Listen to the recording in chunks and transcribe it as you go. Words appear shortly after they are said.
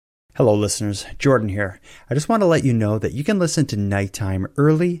Hello listeners, Jordan here. I just want to let you know that you can listen to Nighttime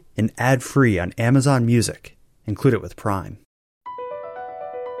early and ad-free on Amazon Music. Include it with Prime.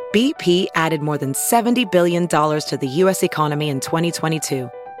 BP added more than $70 billion to the U.S. economy in 2022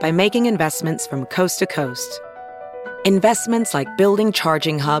 by making investments from coast to coast. Investments like building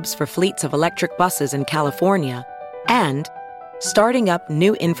charging hubs for fleets of electric buses in California and starting up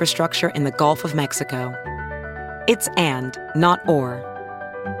new infrastructure in the Gulf of Mexico. It's and, not or.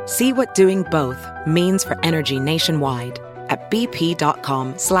 See what doing both means for energy nationwide at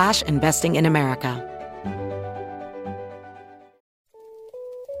bp.com/investing in America.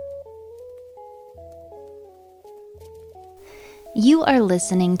 You are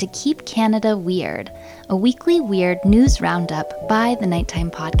listening to Keep Canada Weird, a weekly weird news roundup by the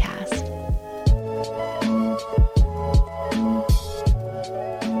Nighttime Podcast.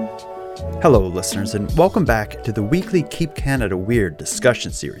 Hello listeners, and welcome back to the weekly Keep Canada Weird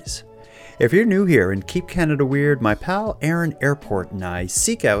discussion series. If you're new here in Keep Canada Weird, my pal Aaron Airport and I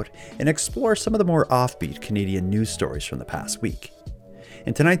seek out and explore some of the more offbeat Canadian news stories from the past week.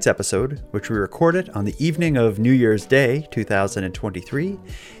 In tonight's episode, which we recorded on the evening of New Year's Day 2023,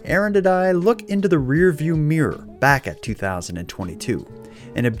 Aaron and I look into the rearview mirror back at 2022,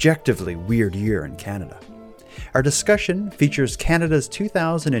 an objectively weird year in Canada. Our discussion features Canada's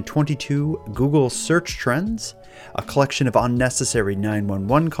 2022 Google search trends, a collection of unnecessary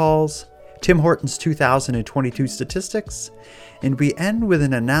 911 calls, Tim Hortons 2022 statistics, and we end with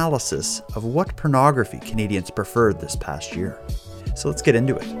an analysis of what pornography Canadians preferred this past year. So let's get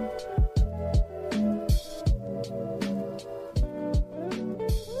into it.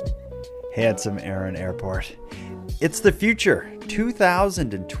 Handsome Aaron Airport. It's the future,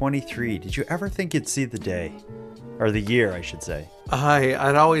 2023. Did you ever think you'd see the day? Or the year, I should say.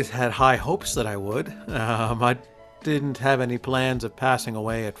 I'd always had high hopes that I would. I didn't have any plans of passing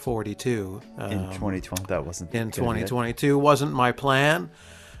away at 42. In 2020, that wasn't in 2022 wasn't my plan.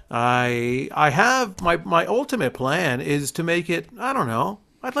 I have my ultimate plan is to make it, I don't know,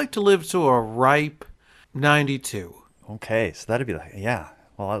 I'd like to live to a ripe 92. Okay, so that'd be like, yeah.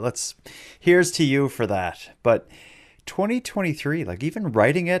 Well, here's to you for that. But 2023, like even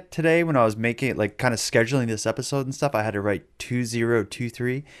writing it today when I was making it, like kind of scheduling this episode and stuff, I had to write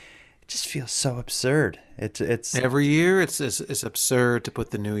 2023. It just feels so absurd. It's every year it's absurd to put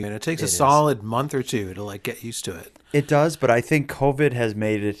the new year in. It takes a solid month or two to like get used to it. It does, but I think COVID has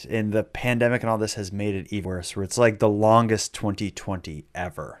made it, and the pandemic and all this has made it even worse, where it's like the longest 2020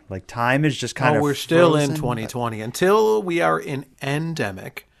 ever. Like time is just kind of we're still in 2020 until we are in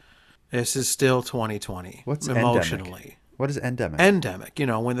endemic. This is still 2020. What's emotionally? Endemic? What is endemic? Endemic. You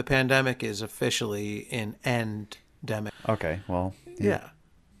know, when the pandemic is officially in endemic. Okay, well. Yeah.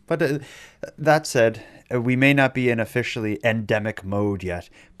 But that said, we may not be in officially endemic mode yet,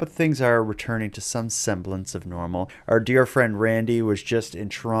 but things are returning to some semblance of normal. Our dear friend Randy was just in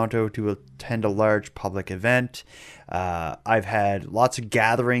Toronto to attend a large public event. I've had lots of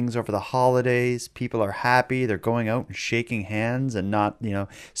gatherings over the holidays. People are happy. They're going out and shaking hands and not,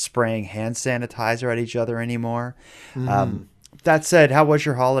 spraying hand sanitizer at each other anymore. That said, how was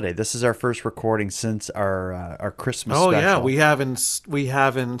your holiday? This is our first recording since our Christmas special. Oh yeah, we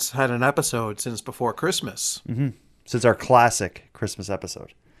haven't had an episode since before Christmas. Mm-hmm. Since our classic Christmas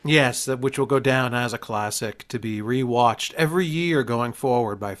episode. Yes, which will go down as a classic to be rewatched every year going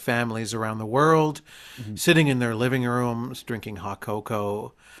forward by families around the world, sitting in their living rooms, drinking hot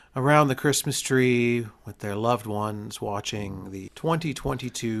cocoa, around the Christmas tree with their loved ones, watching the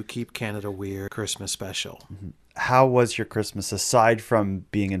 2022 Keep Canada Weird Christmas special. Mm-hmm. How was your Christmas aside from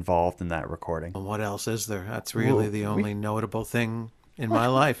being involved in that recording? And what else is there? That's really the only notable thing in my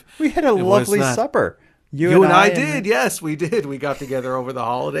life. We had a lovely supper. You and I did. Yes, we did. We got together over the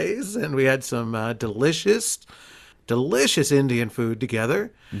holidays and we had some delicious Indian food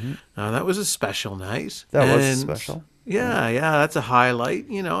together. Mm-hmm. That was a special night. That was special. Yeah, that's a highlight.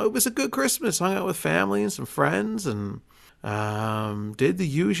 It was a good Christmas. Hung out with family and some friends and did the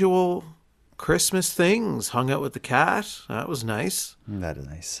usual Christmas things. Hung out with the cat. That was nice. That is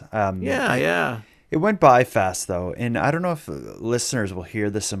nice. Yeah. It went by fast though, and I don't know if listeners will hear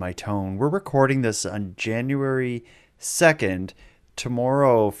this in my tone. We're recording this on January 2nd.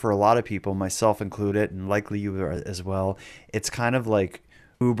 Tomorrow, for a lot of people, myself included, and likely you as well, it's kind of like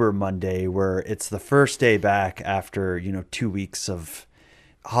Uber Monday, where it's the first day back after 2 weeks of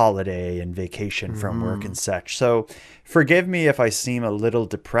holiday and vacation from work and such. So forgive me if I seem a little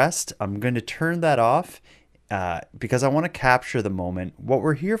depressed. I'm going to turn that off because I want to capture the moment. What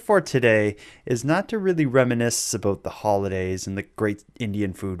we're here for today is not to really reminisce about the holidays and the great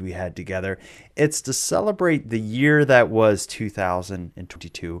Indian food we had together. It's to celebrate the year that was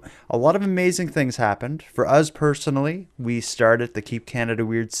 2022. A lot of amazing things happened. For us personally, we started the Keep Canada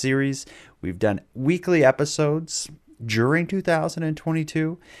Weird series. We've done weekly episodes during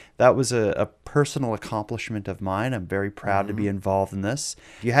 2022. That was a personal accomplishment of mine. I'm very proud to be involved in this.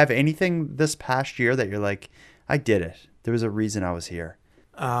 Do you have anything this past year that you're like, I did it? There was a reason I was here.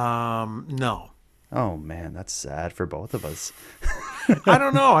 No. Oh man, that's sad for both of us. I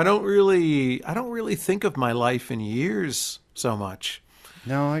don't know. I don't really think of my life in years so much.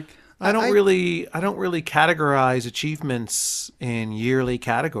 No, I don't really categorize achievements in yearly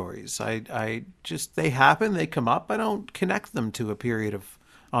categories. I just, they happen, they come up. I don't connect them to a period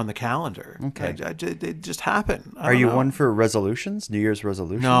on the calendar. Okay. They just happen. Are you one for resolutions? New Year's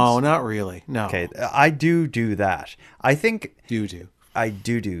resolutions? No, not really. No. Okay, I do that. I think You do. I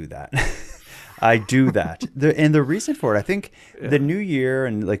do that. I do that. And the reason for it, I think the new year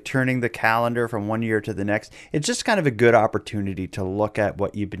and like turning the calendar from one year to the next, it's just kind of a good opportunity to look at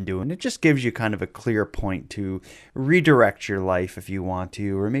what you've been doing. It just gives you kind of a clear point to redirect your life if you want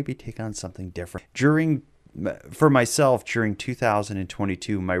to, or maybe take on something different. For myself, during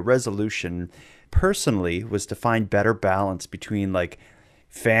 2022, my resolution personally was to find better balance between like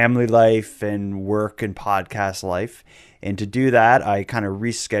family life and work and podcast life. And to do that, I kind of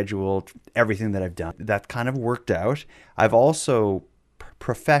rescheduled everything that I've done. That kind of worked out. I've also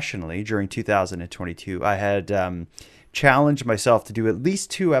professionally, during 2022, I had challenged myself to do at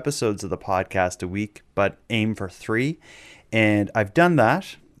least 2 episodes of the podcast a week, but aim for 3. And I've done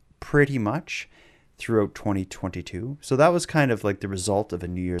that pretty much throughout 2022. So that was kind of like the result of a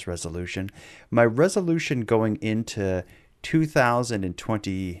New Year's resolution. My resolution going into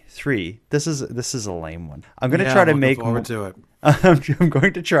 2023. This is a lame one. I'm going to try to make forward to it. I'm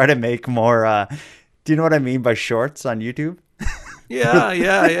going to try to make more do you know what I mean by shorts on YouTube?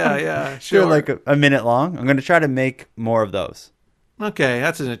 Yeah. Sure. They're like a minute long. I'm going to try to make more of those. Okay,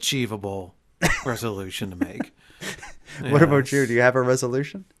 that's an achievable resolution to make. What about you? Do you have a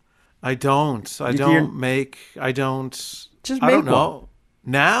resolution? I don't. I don't Just I make don't know. one.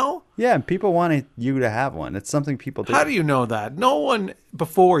 Now? Yeah, people wanted you to have one. It's something people do. How do you know that? No one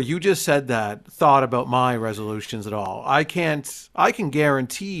before you just said that thought about my resolutions at all. I can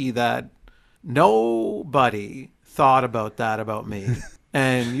guarantee that nobody thought about that about me.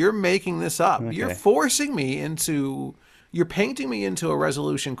 And you're making this up. Okay. You're painting me into a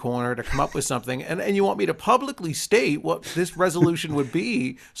resolution corner to come up with something, and you want me to publicly state what this resolution would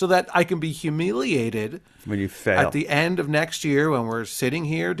be so that I can be humiliated when you fail at the end of next year when we're sitting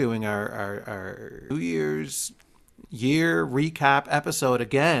here doing our New Year's year recap episode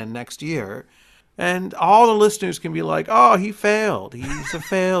again next year, and all the listeners can be like, oh, he failed. He's a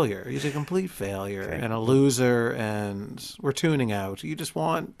failure. He's a complete failure and a loser, and we're tuning out. You just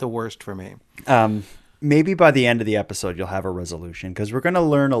want the worst for me. Maybe by the end of the episode, you'll have a resolution because we're going to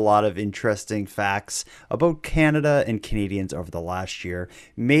learn a lot of interesting facts about Canada and Canadians over the last year.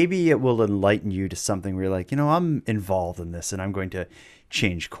 Maybe it will enlighten you to something where you're like, I'm involved in this and I'm going to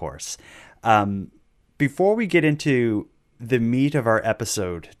change course. Before we get into the meat of our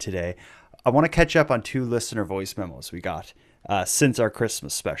episode today, I want to catch up on 2 listener voice memos we got since our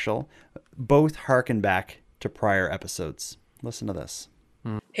Christmas special. Both harken back to prior episodes. Listen to this.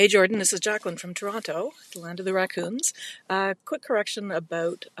 Hey Jordan, this is Jacqueline from Toronto, the land of the raccoons. Quick correction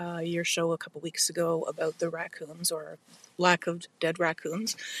about your show a couple weeks ago about the raccoons or lack of dead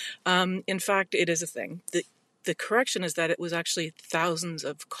raccoons. In fact, it is a thing. The correction is that it was actually thousands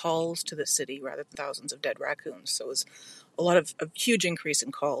of calls to the city rather than thousands of dead raccoons. So it was a huge increase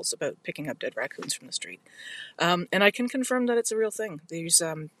in calls about picking up dead raccoons from the street. And I can confirm that it's a real thing.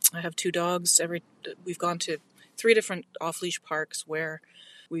 I have 2 dogs. We've gone to 3 different off-leash parks where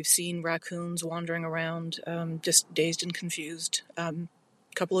we've seen raccoons wandering around, just dazed and confused. A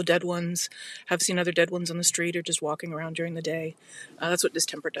couple of dead ones. Have seen other dead ones on the street or just walking around during the day. That's what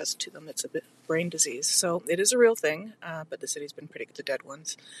distemper does to them. It's a brain disease. So it is a real thing, but the city's been pretty good to dead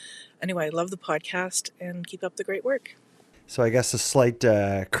ones. Anyway, I love the podcast and keep up the great work. So I guess a slight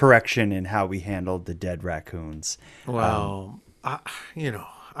correction in how we handled the dead raccoons. Well, I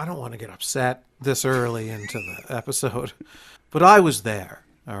don't want to get upset this early into the episode, but I was there.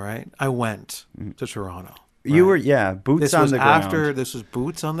 All right. I went to Toronto. Right? You were, boots on the ground. This was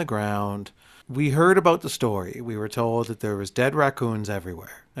boots on the ground. We heard about the story. We were told that there was dead raccoons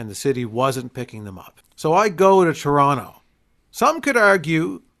everywhere and the city wasn't picking them up. So I go to Toronto. Some could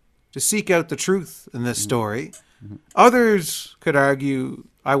argue to seek out the truth in this story. Others could argue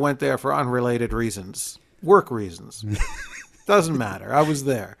I went there for unrelated reasons. work reasons. Doesn't matter. I was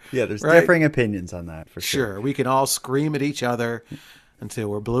there. Yeah, there's right? differing opinions on that, for sure. Sure, we can all scream at each other until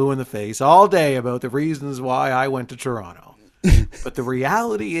we're blue in the face all day about the reasons why I went to Toronto. But the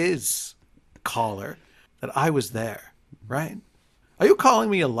reality is, caller, that I was there, right? Are you calling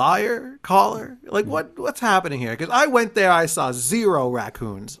me a liar, caller? Like, what's happening here? Because I went there, I saw 0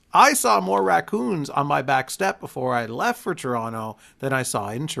 raccoons. I saw more raccoons on my back step before I left for Toronto than I saw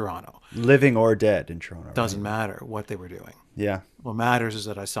in Toronto. Living or dead in Toronto. Doesn't matter what they were doing. Yeah. What matters is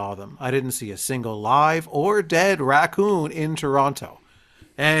that I saw them. I didn't see a single live or dead raccoon in Toronto.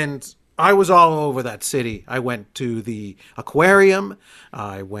 And I was all over that city. I went to the aquarium.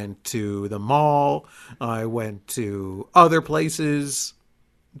 I went to the mall. I went to other places,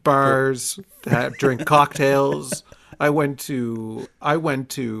 bars, drink cocktails. I went to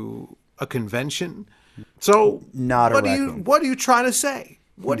a convention. So Not a raccoon. what are you trying to say?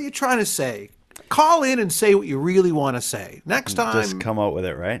 What are you trying to say? Call in and say what you really want to say. Next time, Just come out with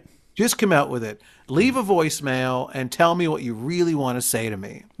it, right? just come out with it. Leave a voicemail and tell me what you really want to say to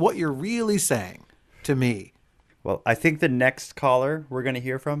me. What you're really saying to me. Well, I think the next caller we're going to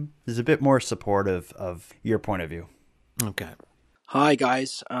hear from is a bit more supportive of your point of view. Okay. Hi,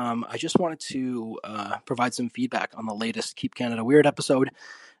 guys. I just wanted to provide some feedback on the latest Keep Canada Weird episode,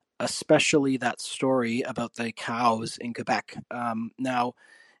 especially that story about the cows in Quebec. Now,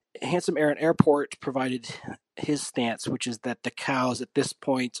 Handsome Aaron Airport provided his stance, which is that the cows at this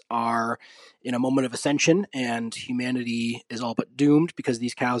point are in a moment of ascension and humanity is all but doomed because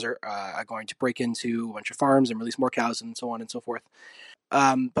these cows are going to break into a bunch of farms and release more cows and so on and so forth.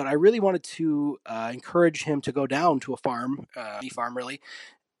 But I really wanted to encourage him to go down to a farm, any farm really,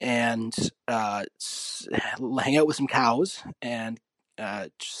 and hang out with some cows and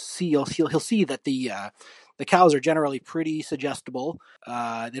he'll see that the cows are generally pretty suggestible.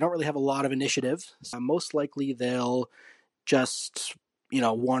 They don't really have a lot of initiative. Most likely they'll just,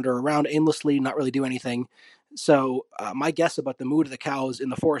 wander around aimlessly, not really do anything. So my guess about the mood of the cows in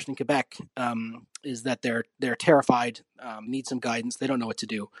the forest in Quebec is that they're terrified, need some guidance. They don't know what to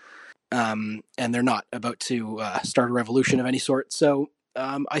do. And they're not about to start a revolution of any sort. So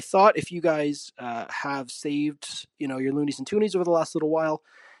I thought if you guys have saved, your loonies and toonies over the last little while,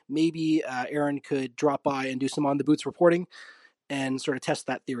 maybe Aaron could drop by and do some on the boots reporting and sort of test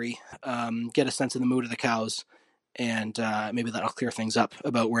that theory, get a sense of the mood of the cows, and maybe that'll clear things up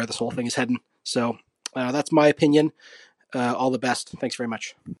about where this whole thing is heading. So that's my opinion. All the best. Thanks very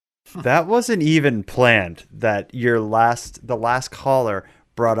much. That wasn't even planned, that the last caller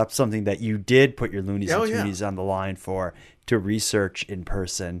brought up something that you did put your loonies and toonies on the line for, to research in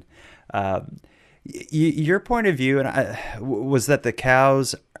person. Your point of view was that the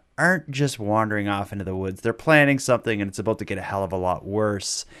cows aren't just wandering off into the woods. They're planning something and it's about to get a hell of a lot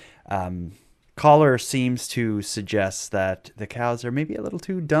worse. Caller seems to suggest that the cows are maybe a little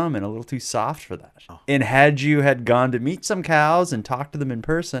too dumb and a little too soft for that. Oh. And had you gone to meet some cows and talk to them in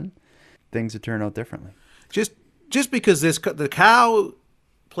person, things would turn out differently. Just because the cow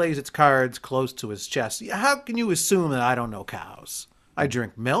plays its cards close to his chest, how can you assume that I don't know cows? I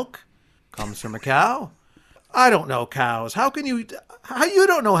drink milk, comes from a cow. I don't know cows. How you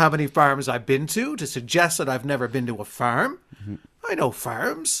don't know how many farms I've been to suggest that I've never been to a farm? Mm-hmm. I know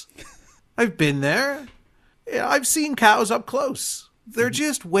farms. I've been there. Yeah, I've seen cows up close. They're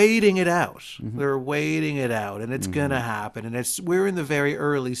just waiting it out. Mm-hmm. They're waiting it out, and it's gonna happen. And we're in the very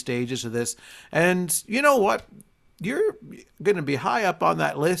early stages of this. And you know what? You're gonna be high up on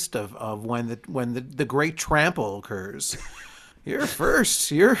that list of when the great trample occurs. You're first.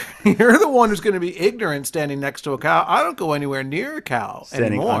 You're the one who's going to be ignorant standing next to a cow. I don't go anywhere near a cow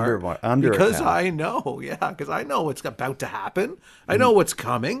anymore under because a cow. I know. Yeah, because I know what's about to happen. I know what's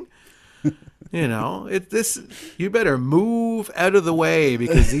coming. You better move out of the way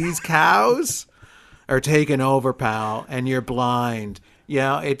because these cows are taking over, pal, and you're blind.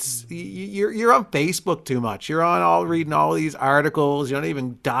 Yeah, you're on Facebook too much. You're on reading all these articles. You don't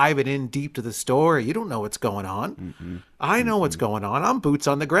even dive it in deep to the story. You don't know what's going on. Mm-hmm. I know what's going on. I'm boots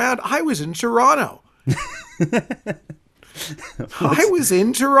on the ground. I was in Toronto. I was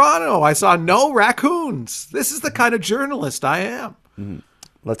in Toronto. I saw no raccoons. This is the kind of journalist I am. Mm-hmm.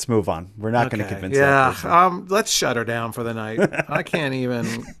 Let's move on. We're not going to convince that person. Let's shut her down for the night. I can't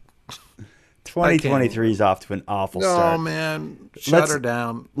even. 2023 is off to an awful start. Oh, man. Shut her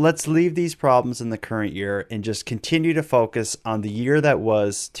down. Let's leave these problems in the current year and just continue to focus on the year that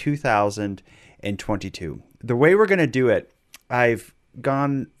was 2022. The way we're going to do it, I've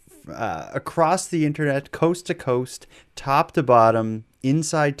gone across the internet, coast to coast, top to bottom,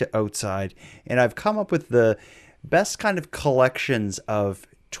 inside to outside, and I've come up with the best kind of collections of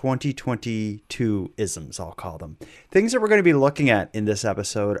 2022 isms, I'll call them. Things that we're going to be looking at in this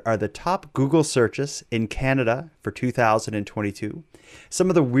episode are the top Google searches in Canada for 2022, some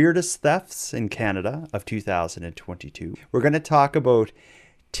of the weirdest thefts in Canada of 2022. We're going to talk about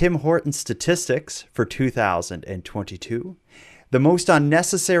Tim Hortons statistics for 2022, the most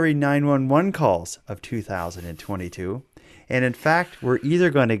unnecessary 911 calls of 2022, and in fact, we're either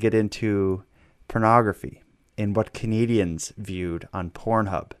going to get into pornography and what Canadians viewed on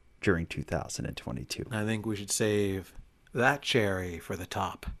Pornhub during 2022. I think we should save that cherry for the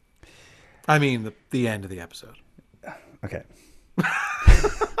top. I mean, the end of the episode. Okay.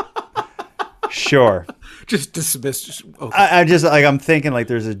 Sure. Just dismiss. Okay. I'm just like, I'm thinking like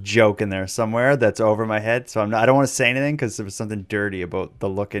there's a joke in there somewhere that's over my head. So I don't want to say anything because there was something dirty about the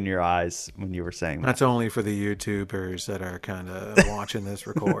look in your eyes when you were saying that. That's only for the YouTubers that are kind of watching this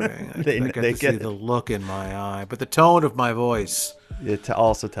recording. They get to see get the look in my eye, but the tone of my voice It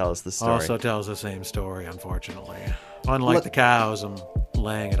also tells the story. also tells the same story, unfortunately. Unlike the cows, I'm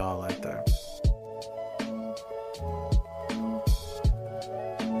laying it all out there.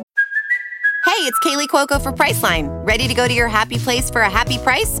 Hey, it's Kaylee Cuoco for Priceline. Ready to go to your happy place for a happy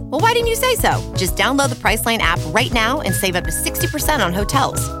price? Well, why didn't you say so? Just download the Priceline app right now and save up to 60% on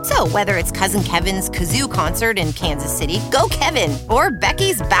hotels. So whether it's Cousin Kevin's Kazoo Concert in Kansas City, go Kevin, or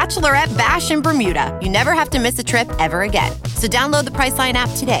Becky's Bachelorette Bash in Bermuda, you never have to miss a trip ever again. So download the Priceline app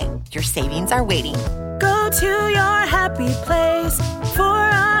today. Your savings are waiting. Go to your happy place for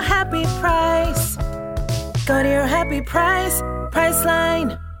a happy price. Go to your happy price,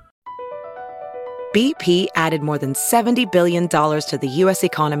 Priceline. BP added more than $70 billion to the U.S.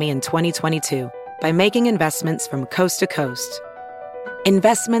 economy in 2022 by making investments from coast to coast.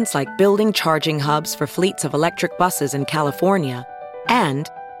 Investments like building charging hubs for fleets of electric buses in California and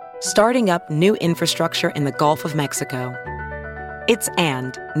starting up new infrastructure in the Gulf of Mexico. It's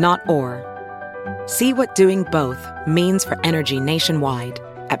and, not or. See what doing both means for energy nationwide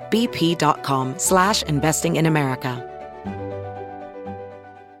at bp.com/investing in America.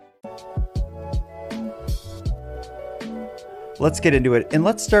 Let's get into it. And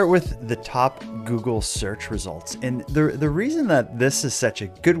let's start with the top Google search results. And the reason that this is such a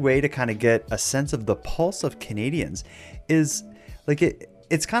good way to kind of get a sense of the pulse of Canadians is like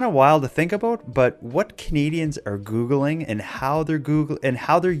it's kind of wild to think about, but what Canadians are Googling and how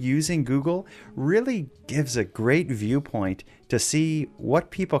they're using Google really gives a great viewpoint to see what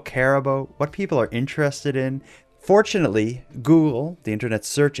people care about, what people are interested in. Fortunately, Google, the internet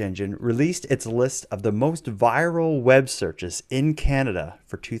search engine, released its list of the most viral web searches in Canada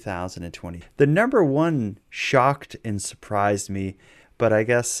for 2020. The number one shocked and surprised me, but I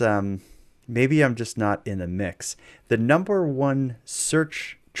guess maybe I'm just not in the mix. The number one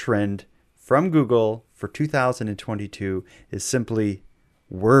search trend from Google for 2022 is simply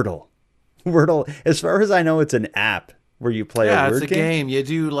Wordle. Wordle, as far as I know, it's an app where you play a word it's a game. You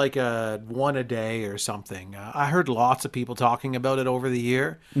do like a one a day or something. I heard lots of people talking about it over the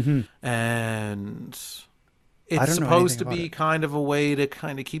year. Mm-hmm. And it's supposed to be kind of a way to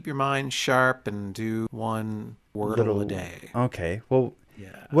kind of keep your mind sharp and do one Wordle a day. Okay. Well,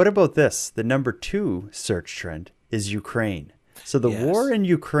 what about this? The number two search trend is Ukraine. So the war in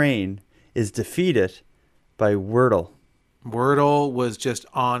Ukraine is defeated by Wordle. Wordle was just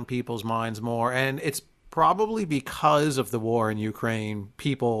on people's minds more. And it's probably because of the war in Ukraine,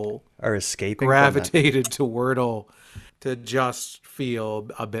 people are escaping, gravitated to Wordle to just feel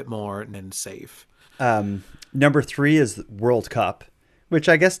a bit more and safe. Number three is World Cup, which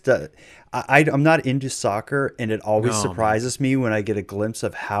I guess I'm not into soccer, and it always surprises me when I get a glimpse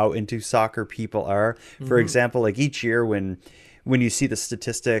of how into soccer people are. For example, like each year when you see the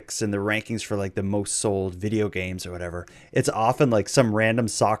statistics and the rankings for like the most sold video games or whatever, it's often like some random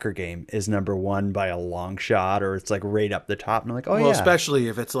soccer game is number one by a long shot, or it's like right up the top. And I'm like, especially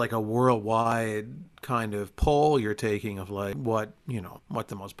if it's like a worldwide kind of poll you're taking of like what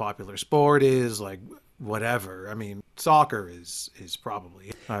the most popular sport is, like whatever. I mean, soccer is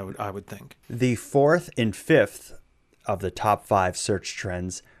probably, I would think. The fourth and fifth of the top 5 search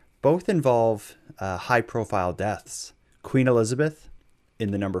trends both involve high profile deaths. Queen Elizabeth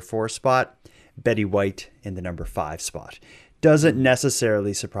in the number 4 spot, Betty White in the number 5 spot. Doesn't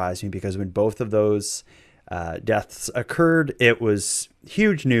necessarily surprise me because when both of those deaths occurred, it was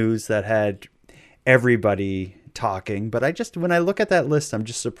huge news that had everybody talking. But when I look at that list, I'm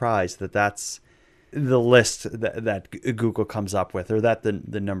just surprised that that's the list that Google comes up with, or that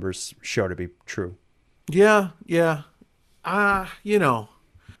the numbers show to be true. Yeah. I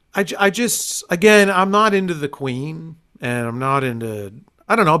just, again, I'm not into the Queen. And I'm not into,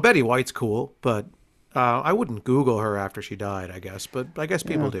 I don't know, Betty White's cool, but I wouldn't Google her after she died, I guess, but I guess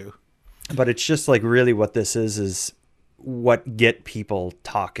people do. But it's just like really what this is what get people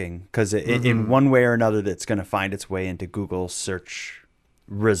talking, because in one way or another that's going to find its way into Google search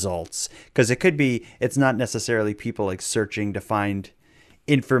results. Because it's not necessarily people like searching to find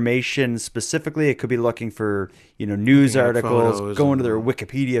information specifically. It could be looking for, news articles, going to their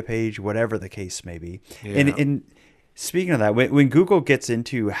Wikipedia page, whatever the case may be. Yeah. And speaking of that, when Google gets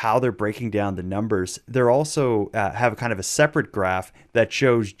into how they're breaking down the numbers, they're also have kind of a separate graph that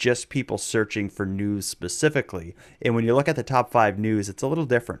shows just people searching for news specifically. And when you look at the top 5 news, it's a little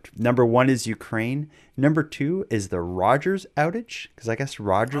different. Number 1 is Ukraine. Number 2 is the Rogers outage, because I guess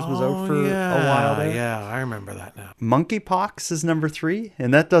Rogers was out for a while there. Yeah, I remember that now. Monkeypox is number 3,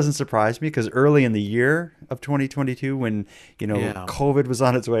 and that doesn't surprise me because early in the year of 2022, when COVID was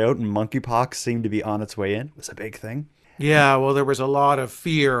on its way out and monkeypox seemed to be on its way in, it was a big thing. Yeah, well, there was a lot of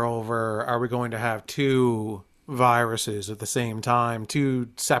fear over, are we going to have 2 viruses at the same time, 2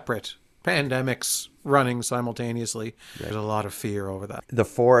 separate pandemics running simultaneously? There's a lot of fear over that. The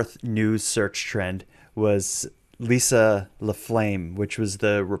 4th news search trend was Lisa LaFlame, which was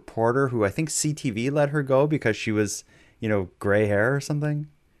the reporter who I think CTV let her go because she was, gray hair or something.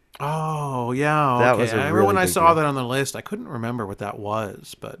 Oh, yeah. Okay. That was I remember when I saw that on the list, I couldn't remember what that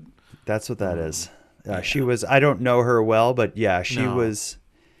was, but that's what that is. She was, I don't know her well, but yeah, she was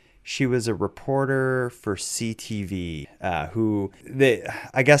a reporter for CTV,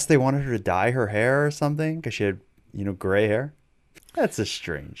 I guess they wanted her to dye her hair or something because she had, gray hair. That's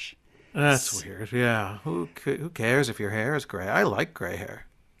strange. That's weird. Yeah. Who cares if your hair is gray? I like gray hair.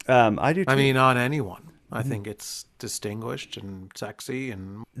 I do too. I mean, on anyone. I think it's distinguished and sexy.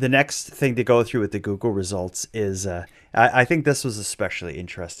 And the next thing to go through with the Google results is, I think this was especially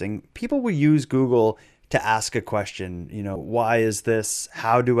interesting. People will use Google to ask a question, why is this?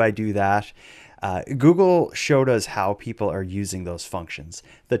 How do I do that? Google showed us how people are using those functions.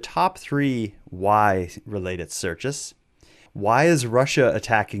 The top 3 why related searches. Why is Russia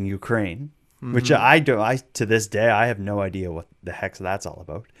attacking Ukraine? Which to this day, I have no idea what the heck that's all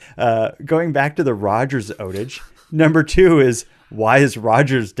about. Going back to the Rogers outage, number 2 is, why is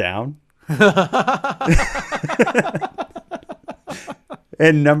Rogers down?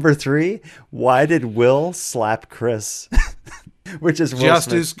 And number 3, why did Will slap Chris? Which is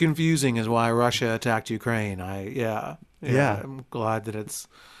just as confusing as why Russia attacked Ukraine. Yeah. I'm glad that it's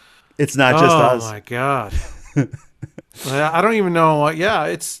not just us. Oh my God. I don't even know what. Yeah,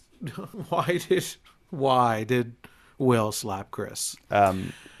 it's why did Will slap Chris?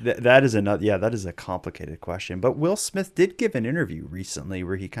 That is a complicated question. But Will Smith did give an interview recently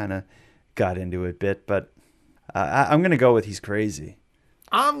where he kind of got into it a bit. But I'm going to go with he's crazy.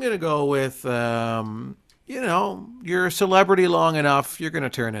 I'm going to go with you're a celebrity long enough, you're going to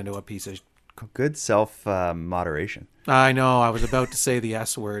turn into a piece of good self moderation. I know. I was about to say the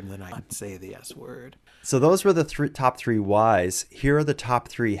S word, and then I didn't say the S word. So those were the top 3 whys. Here are the top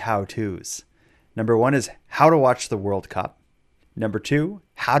 3 how-tos. Number 1 is how to watch the World Cup. Number 2,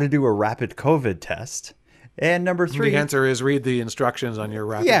 how to do a rapid COVID test. And number 3, the answer is read the instructions on your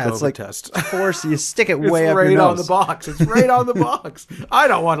rapid COVID test. Of course, you stick it way up your nose. It's right on the box. It's right on the box. I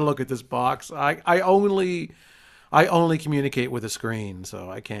don't want to look at this box. I only communicate with a screen, so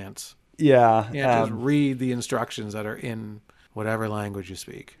I can't. Yeah. Just read the instructions that are in whatever language you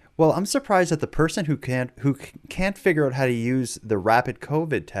speak. Well, I'm surprised that the person who can't figure out how to use the rapid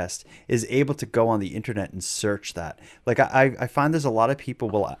COVID test is able to go on the internet and search that. Like I find there's a lot of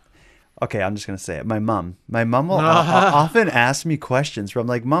people okay, I'm just going to say it. My mom will often ask me questions where I'm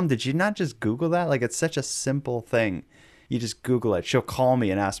like, Mom, did you not just Google that? Like, it's such a simple thing. You just Google it. She'll call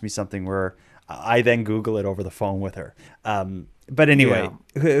me and ask me something where I then Google it over the phone with her. But anyway,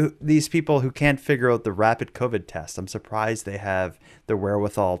 these people who can't figure out the rapid COVID test, I'm surprised they have the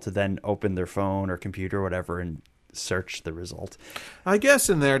wherewithal to then open their phone or computer or whatever and search the result. I guess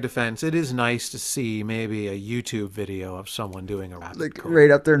in their defense, it is nice to see maybe a YouTube video of someone doing a rapid COVID,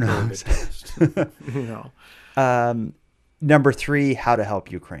 right up their nose. test. Number 3, how to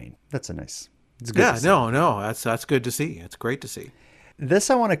help Ukraine. That's it's good. Yeah, that's good to see. It's great to see. This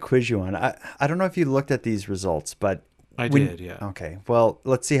I want to quiz you on. I don't know if you looked at these results, but I did, yeah. Okay, well,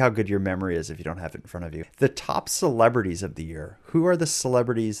 let's see how good your memory is if you don't have it in front of you. The top celebrities of the year. Who are the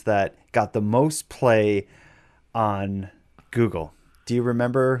celebrities that got the most play on Google? Do you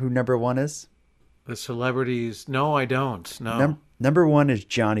remember who number 1 is? The celebrities? No, I don't. No. Number 1 is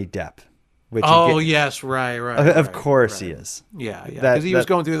Johnny Depp. Yes, right. Of course he is. Yeah, because he was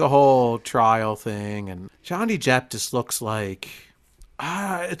going through the whole trial thing, and Johnny Depp just looks like...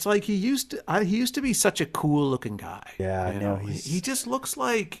 it's like he used to be such a cool looking guy. Yeah, he just looks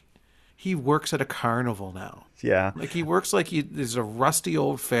like he works at a carnival now. Yeah. Like he works like there's a rusty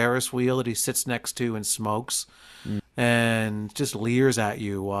old Ferris wheel that he sits next to and smokes and just leers at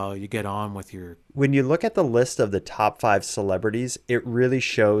you while you get on with your... When you look at the list of the top 5 celebrities, it really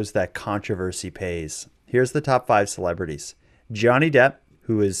shows that controversy pays. Here's the top 5 celebrities. Johnny Depp,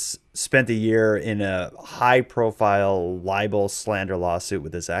 who has spent a year in a high-profile libel slander lawsuit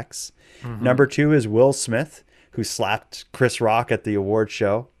with his ex. Number 2 is Will Smith, who slapped Chris Rock at the award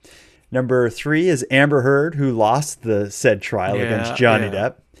show. Number 3 is Amber Heard, who lost the said trial against Johnny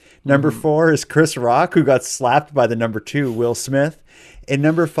Depp. Number 4 is Chris Rock, who got slapped by the number 2, Will Smith. And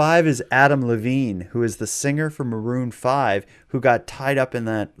number 5 is Adam Levine, who is the singer for Maroon 5, who got tied up in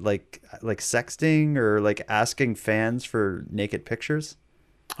that like sexting or like asking fans for naked pictures.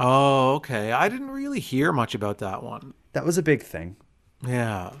 Oh, okay. I didn't really hear much about that one. That was a big thing.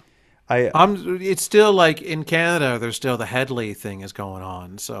 Yeah. It's still like in Canada, there's still the Headley thing is going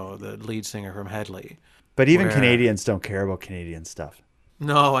on. So the lead singer from Headley. But even Canadians don't care about Canadian stuff.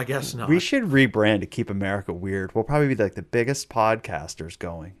 No, I guess not. We should rebrand to Keep America Weird. We'll probably be like the biggest podcasters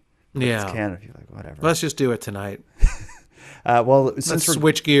going. But yeah. It's Canada. You're like, whatever. Let's just do it tonight. Let's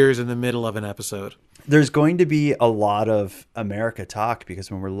switch gears in the middle of an episode. There's going to be a lot of America talk because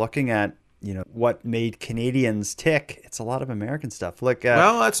when we're looking at, what made Canadians tick, it's a lot of American stuff.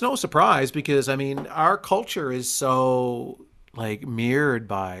 Well, that's no surprise because, I mean, our culture is so, like, mirrored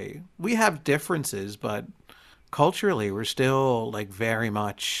by... We have differences, but culturally, we're still, like, very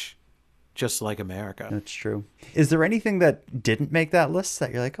much just like America. That's true. Is there anything that didn't make that list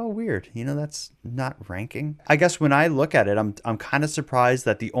that you're like, oh, weird, that's not ranking? I guess when I look at it, I'm kind of surprised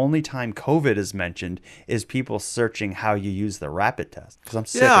that the only time COVID is mentioned is people searching how you use the rapid test. Because I'm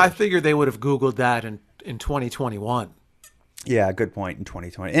sick of it. I figured they would have Googled that in 2021. Yeah, good point, in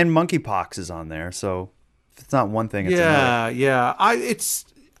 2020. And monkeypox is on there, so if it's not one thing, it's another. Yeah.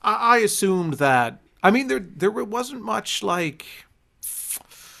 I assumed that. I mean, there wasn't much like...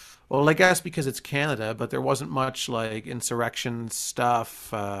 Well, I guess because it's Canada, but there wasn't much like insurrection stuff,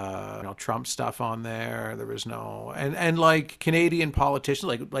 Trump stuff on there. There was no, and like Canadian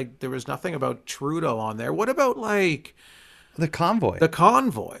politicians, like there was nothing about Trudeau on there. What about like the convoy? The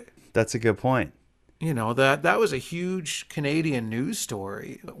convoy. That's a good point. That was a huge Canadian news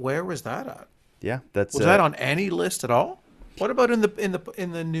story. Where was that at? Yeah, was that on any list at all? What about in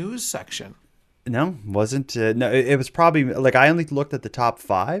the news section? No, wasn't. No, it was probably like I only looked at the top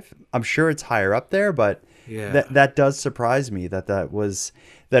 5. I'm sure it's higher up there, but that does surprise me that the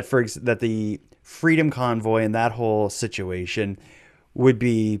Freedom Convoy and that whole situation would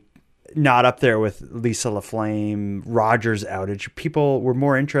be not up there with Lisa LaFlame, Rogers outage. People were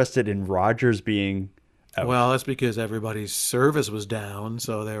more interested in Rogers being out. Well, that's because everybody's service was down,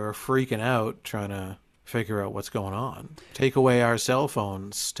 so they were freaking out trying to figure out what's going on. Take away our cell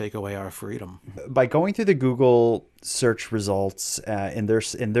phones, take away our freedom. By going through the Google search results in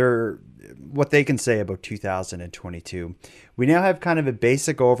their what they can say about 2022, we now have kind of a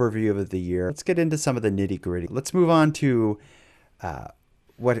basic overview of the year. Let's get into some of the nitty-gritty. Let's move on to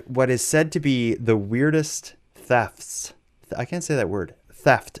what is said to be the weirdest thefts. I can't say that word.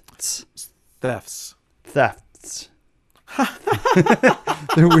 Thefts.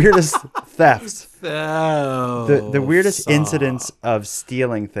 The weirdest thefts. The weirdest incidents of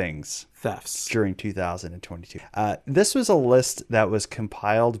stealing things. Thefts. During 2022. This was a list that was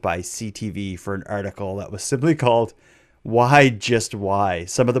compiled by CTV for an article that was simply called Why Just Why?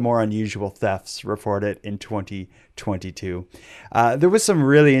 Some of the more unusual thefts reported in 2022. There was some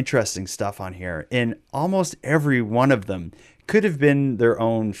really interesting stuff on here. And almost every one of them could have been their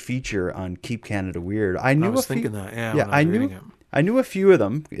own feature on Keep Canada Weird. I was thinking that. I knew a few of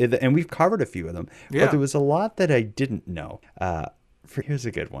them, and we've covered a few of them, but there was a lot that I didn't know. Here's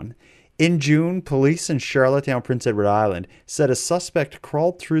a good one. In June, police in Charlottetown, Prince Edward Island, said a suspect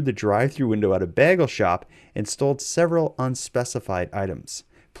crawled through the drive-thru window at a bagel shop and stole several unspecified items.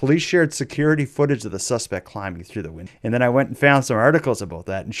 Police shared security footage of the suspect climbing through the window. And then I went and found some articles about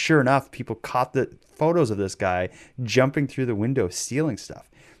that, and sure enough, people caught the photos of this guy jumping through the window stealing stuff.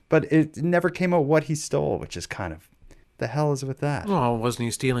 But it never came out what he stole, which is kind of... The hell is with that? Oh, wasn't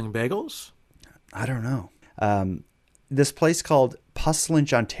he stealing bagels? I don't know. This place called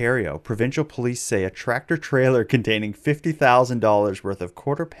Puslinch, Ontario, provincial police say a tractor trailer containing $50,000 worth of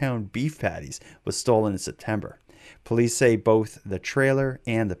quarter-pound beef patties was stolen in September. Police say both the trailer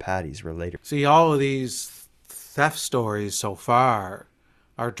and the patties were later. See, all of these theft stories so far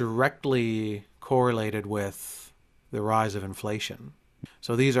are directly correlated with the rise of inflation.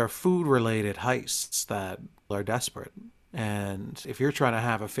 So these are food-related heists that are desperate. And if you're trying to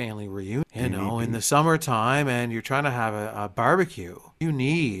have a family reunion, in the summertime, and you're trying to have a barbecue, you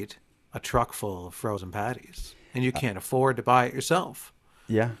need a truck full of frozen patties, and you can't afford to buy it yourself.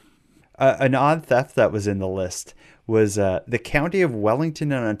 Yeah. An odd theft that was in the list was the county of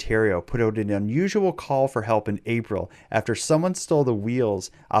Wellington in Ontario put out an unusual call for help in April after someone stole the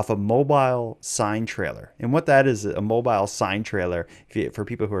wheels off a mobile sign trailer. And what that is, a mobile sign trailer, for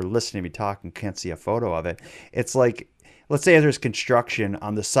people who are listening to me talk and can't see a photo of it, it's like, let's say there's construction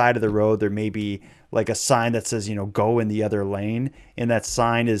on the side of the road, there may be like a sign that says, go in the other lane. And that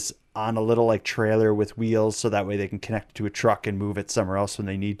sign is on a little like trailer with wheels, so that way they can connect it to a truck and move it somewhere else when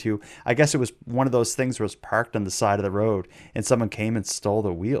they need to. I guess it was one of those things where it was parked on the side of the road and someone came and stole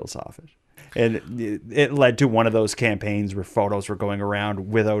the wheels off it. And it led to one of those campaigns where photos were going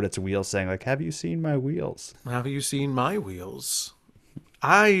around without its wheels saying like, have you seen my wheels? Have you seen my wheels?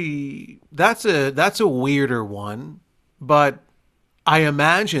 That's a weirder one, but I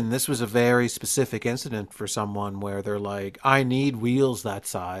imagine this was a very specific incident for someone where they're like, I need wheels that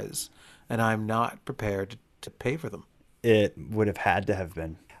size, and I'm not prepared to pay for them. It would have had to have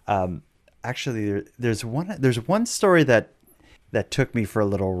been. Actually, there's one story that took me for a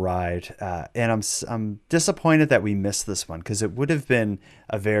little ride, and I'm disappointed that we missed this one because it would have been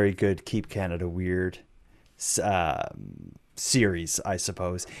a very good Keep Canada Weird series, I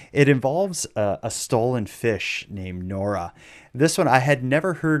suppose. It involves a stolen fish named Nora. This one, I had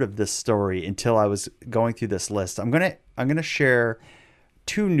never heard of this story until I was going through this list. I'm gonna share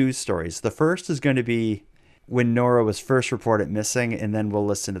two news stories. The first is going to be when Nora was first reported missing, and then we'll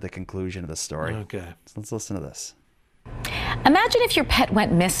listen to the conclusion of the story. Okay. So let's listen to this. Imagine if your pet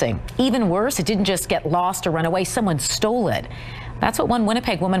went missing. Even worse, it didn't just get lost or run away, someone stole it. That's what one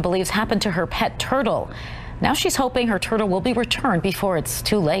Winnipeg woman believes happened to her pet turtle. Now she's hoping her turtle will be returned before it's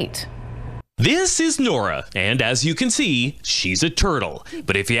too late. This is Nora, and as you can see, she's a turtle.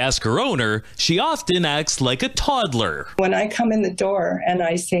 But if you ask her owner, she often acts like a toddler. When I come in the door and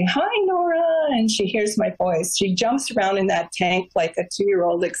I say, hi, Nora, and she hears my voice, she jumps around in that tank like a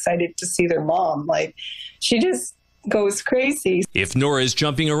 2-year-old excited to see their mom. Like, she just goes crazy. If Nora is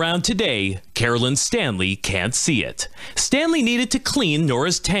jumping around today, Carolyn Stanley can't see it. Stanley needed to clean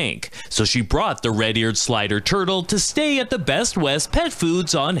Nora's tank, so she brought the red-eared slider turtle to stay at the Best West Pet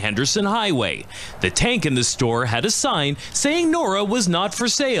Foods on Henderson Highway. The tank in the store had a sign saying Nora was not for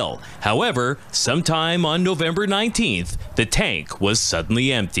sale. However, sometime on November 19th, the tank was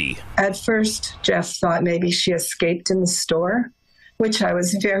suddenly empty. At first, Jeff thought maybe she escaped in the store, which I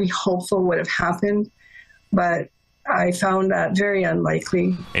was very hopeful would have happened, but I found that very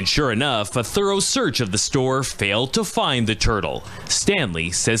unlikely. And sure enough, a thorough search of the store failed to find the turtle. Stanley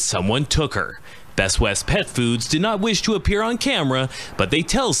says someone took her. Best West Pet Foods did not wish to appear on camera, but they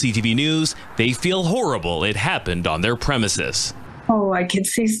tell CTV News they feel horrible it happened on their premises. Oh, I could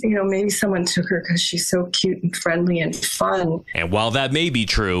see, maybe someone took her because she's so cute and friendly and fun. And while that may be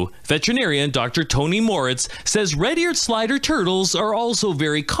true, veterinarian Dr. Tony Moritz says red-eared slider turtles are also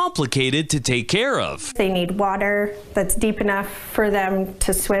very complicated to take care of. They need water that's deep enough for them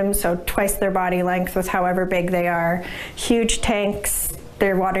to swim, so twice their body length with however big they are. Huge tanks.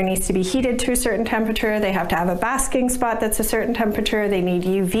 Their water needs to be heated to a certain temperature. They have to have a basking spot that's a certain temperature. They need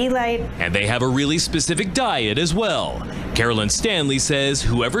UV light. And they have a really specific diet as well. Carolyn Stanley says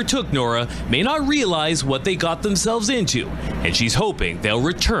whoever took Nora may not realize what they got themselves into, and she's hoping they'll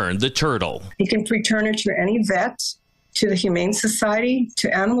return the turtle. You can return her to any vet, to the Humane Society,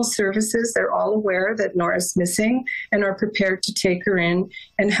 to Animal Services. They're all aware that Nora's missing and are prepared to take her in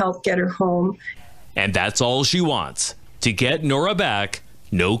and help get her home. And that's all she wants, to get Nora back.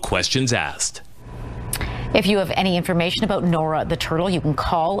 No questions asked. If you have any information about Nora the turtle, you can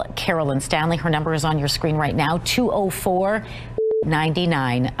call Carolyn Stanley. Her number is on your screen right now,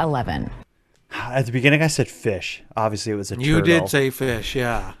 204-9911. At the beginning, I said fish. Obviously, it was a turtle. You did say fish,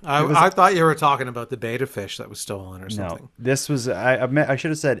 yeah. I thought you were talking about the betta fish that was stolen or something. No, this was, I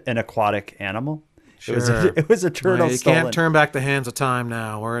should have said an aquatic animal. Sure. It was a turtle stolen. You can't turn back the hands of time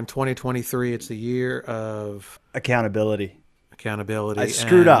now. We're in 2023. It's the year of accountability. I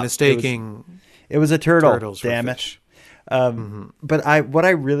screwed up. Mistaking. It was a turtle. Damn it. But what I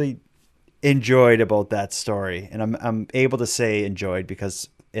really enjoyed about that story, and I'm able to say enjoyed because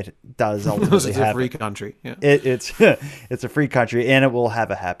it does ultimately have a free country. Yeah. It's a free country, and it will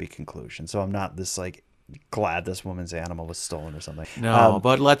have a happy conclusion. So I'm not this glad this woman's animal was stolen or something. No,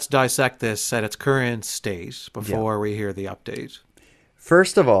 but let's dissect this at its current state before we hear the update.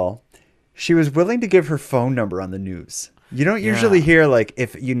 First of all, she was willing to give her phone number on the news. You don't usually hear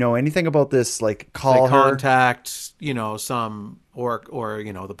if you know anything about this, call her, contact, some or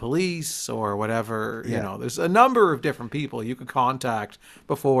the police or whatever. Yeah. There's a number of different people you could contact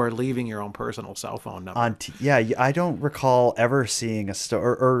before leaving your own personal cell phone number. I don't recall ever seeing a story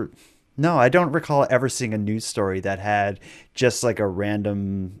or No, I don't recall ever seeing a news story that had just like a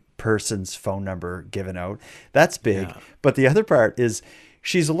random person's phone number given out. That's big. Yeah. But the other part is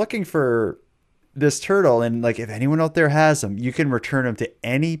she's looking for this turtle, and like if anyone out there has them, you can return them to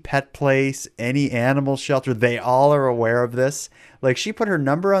any pet place, any animal shelter. They all are aware of this. Like she put her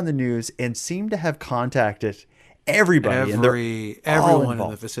number on the news and seemed to have contacted everybody. Everyone in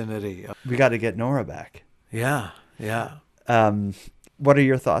the vicinity. We got to get Nora back. Yeah, yeah. What are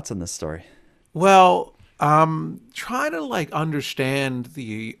your thoughts on this story? Well, trying to like understand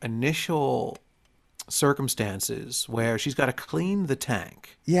the initial circumstances where she's got to clean the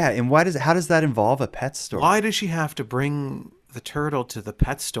tank. Yeah, and how does that involve a pet store? Why does she have to bring the turtle to the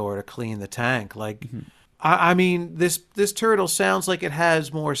pet store to clean the tank? Like, I mean, this turtle sounds like it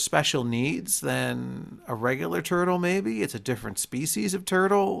has more special needs than a regular turtle. Maybe it's a different species of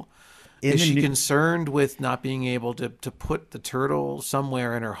turtle. Is she concerned with not being able to put the turtle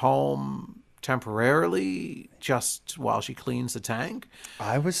somewhere in her home temporarily just while she cleans the tank?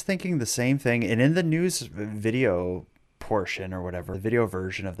 I was thinking the same thing. And in the news video portion or whatever, the video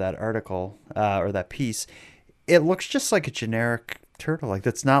version of that article or that piece, it looks just like a generic turtle. Like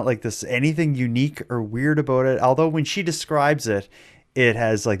that's not like this anything unique or weird about it. Although when she describes it, it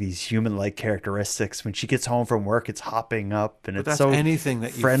has like these human-like characteristics. When she gets home from work, it's hopping up and it's so anything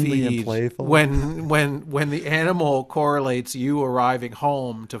that you friendly feed and playful. When the animal correlates you arriving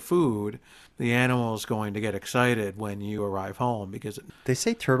home to food, the animal is going to get excited when you arrive home because they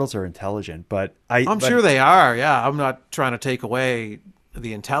say turtles are intelligent, but I'm sure they are. Yeah, I'm not trying to take away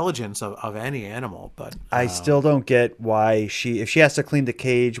the intelligence of any animal, but I still don't get why if she has to clean the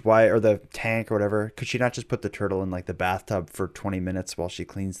cage, or the tank or whatever, could she not just put the turtle in like the bathtub for 20 minutes while she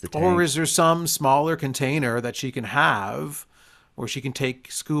cleans the tank? Or is there some smaller container that she can have where she can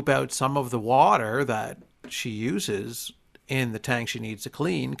scoop out some of the water that she uses in the tank she needs to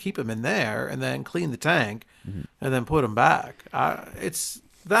clean, keep them in there, and then clean the tank, and then put them back?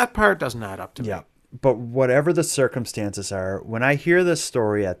 That part doesn't add up to me. But whatever the circumstances are, when I hear this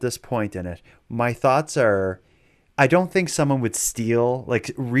story at this point in it, my thoughts are, I don't think someone would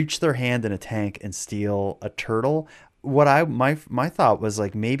reach their hand in a tank and steal a turtle. My thought was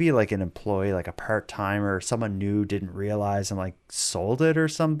like maybe like an employee, like a part-timer, someone new didn't realize and like sold it or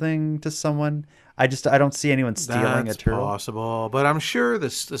something to someone. I don't see anyone stealing a turtle. That's possible, but I'm sure the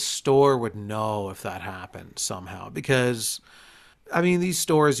store would know if that happened somehow because, I mean, these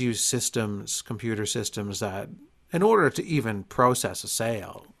stores use computer systems that, in order to even process a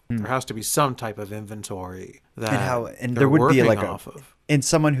sale, there has to be some type of inventory that there would be like off of. And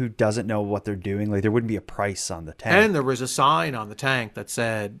someone who doesn't know what they're doing, like there wouldn't be a price on the tank. And there was a sign on the tank that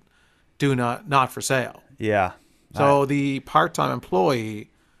said, not for sale. Yeah. So the part-time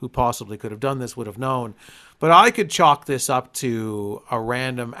employee who possibly could have done this would have known. But I could chalk this up to a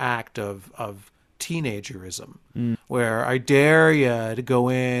random act of teenagerism where I dare you to go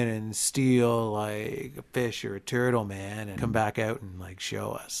in and steal like a fish or a turtle, man, and come back out and like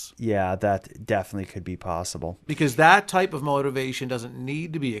show us. Yeah, that definitely could be possible. Because that type of motivation doesn't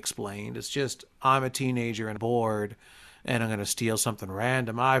need to be explained. It's just, I'm a teenager and bored and I'm going to steal something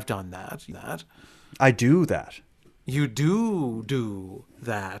random. I've done that. I do that. You do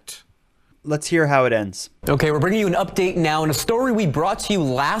that. Let's hear how it ends. Okay, we're bringing you an update now on a story we brought to you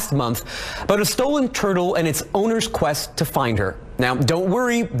last month about a stolen turtle and its owner's quest to find her. Now, don't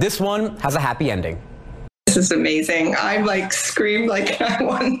worry, this one has a happy ending. This is amazing. I screamed like I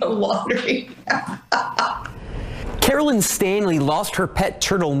won the lottery. Carolyn Stanley lost her pet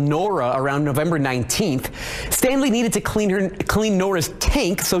turtle Nora around November 19th. Stanley needed to clean Nora's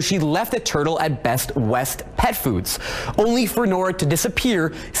tank, so she left the turtle at Best West Pet Foods, only for Nora to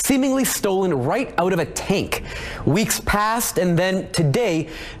disappear, seemingly stolen right out of a tank. Weeks passed, and then today,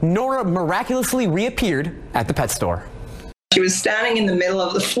 Nora miraculously reappeared at the pet store. She was standing in the middle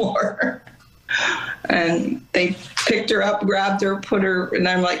of the floor, and they picked her up, grabbed her, put her, and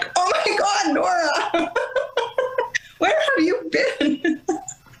I'm like, oh my God, Nora! Where have you been?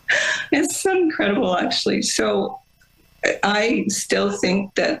 It's so incredible, actually. So I still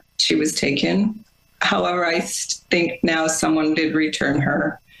think that she was taken. However, I think now someone did return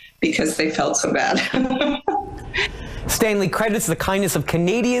her because they felt so bad. Stanley credits the kindness of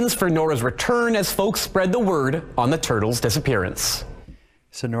Canadians for Nora's return as folks spread the word on the turtle's disappearance.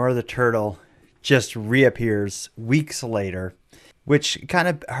 So Nora the turtle just reappears weeks later, which kind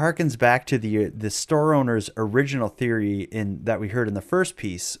of harkens back to the store owner's original theory that we heard in the first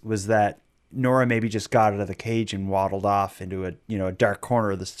piece, was that Nora maybe just got out of the cage and waddled off into a dark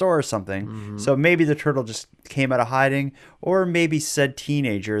corner of the store or something. Mm-hmm. So maybe the turtle just came out of hiding, or maybe said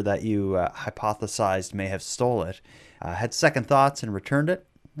teenager that you hypothesized may have stole it had second thoughts and returned it.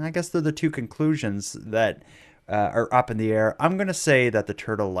 I guess they're the two conclusions that are up in the air. I'm going to say that the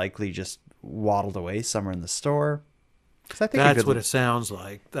turtle likely just waddled away somewhere in the store. 'Cause I think that's what it sounds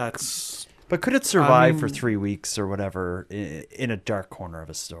like. But could it survive for 3 weeks or whatever in a dark corner of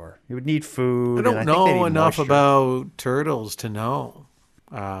a store? It would need food. I don't know enough about turtles to know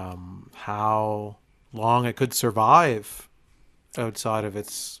how long it could survive outside of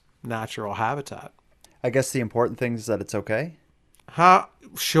its natural habitat. I guess the important thing is that it's okay.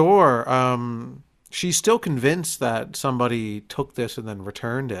 Sure. She's still convinced that somebody took this and then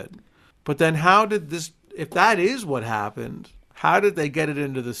returned it. But then how did this, if that is what happened, how did they get it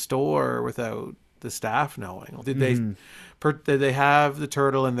into the store without the staff knowing? Did they have the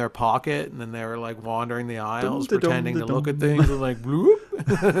turtle in their pocket and then they were like wandering the aisles pretending to look at things and like bloop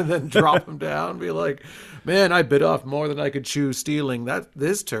and then drop them down and be like, man, I bit off more than I could chew stealing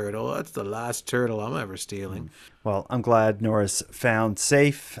this turtle. That's the last turtle I'm ever stealing. Well, I'm glad Nora's found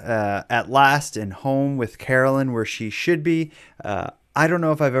safe at last and home with Carolyn where she should be. I don't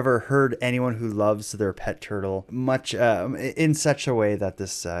know if I've ever heard anyone who loves their pet turtle much in such a way that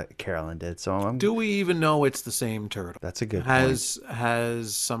this Carolyn did. So do we even know it's the same turtle? That's a good point.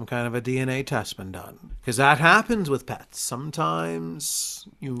 Has some kind of a DNA test been done? Because that happens with pets. Sometimes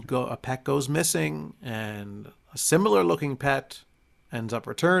a pet goes missing and a similar looking pet ends up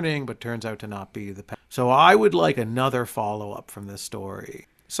returning but turns out to not be the pet. So I would like another follow-up from this story.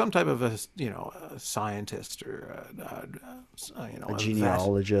 Some type of a scientist or a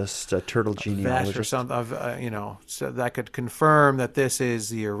genealogist, a turtle genealogist or something, so that could confirm that this is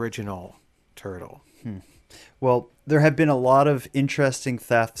the original turtle. Well, there have been a lot of interesting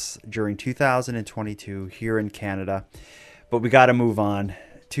thefts during 2022 here in Canada, but we got to move on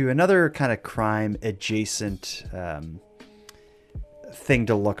to another kind of crime adjacent thing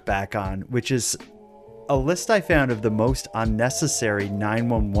to look back on, which is a list I found of the most unnecessary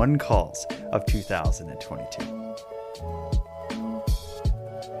 911 calls of 2022.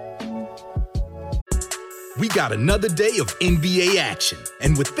 We got another day of NBA action.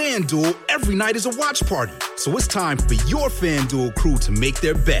 And with FanDuel, every night is a watch party. So it's time for your FanDuel crew to make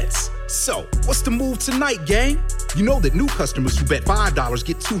their bets. So, what's the move tonight, gang? You know that new customers who bet $5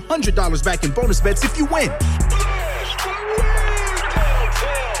 get $200 back in bonus bets if you win.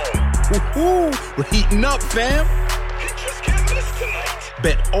 We're heating up, fam.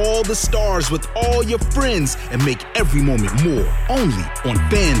 Bet all the stars with all your friends and make every moment more only on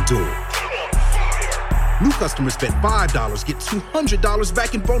FanDuel. New customers bet $5, get $200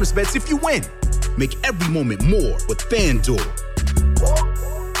 back in bonus bets if you win. Make every moment more with FanDuel.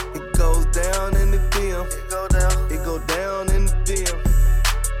 It goes down in the DM. It go down in the DM.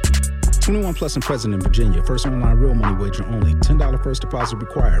 21 plus and present in Virginia. First online real money wager only. $10 first deposit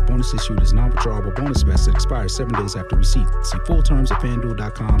required. Bonus issued is non-withdrawable bonus vest that expires 7 days after receipt. See full terms at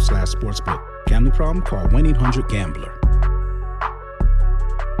FanDuel.com/sportsbook. Gambling problem? Call 1-800-GAMBLER.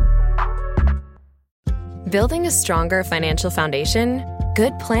 Building a stronger financial foundation?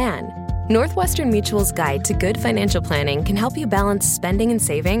 Good plan. Northwestern Mutual's Guide to Good Financial Planning can help you balance spending and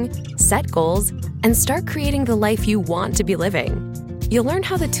saving, set goals, and start creating the life you want to be living. You'll learn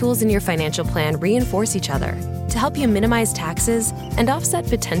how the tools in your financial plan reinforce each other to help you minimize taxes and offset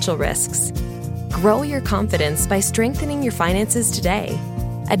potential risks. Grow your confidence by strengthening your finances today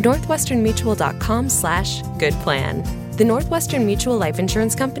at northwesternmutual.com/goodplan. The Northwestern Mutual Life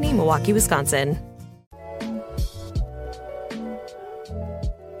Insurance Company, Milwaukee, Wisconsin.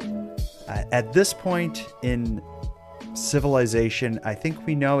 At this point in civilization, I think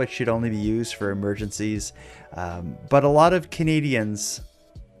we know it should only be used for emergencies, but a lot of Canadians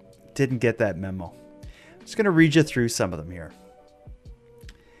didn't get that memo. I'm just going to read you through some of them here.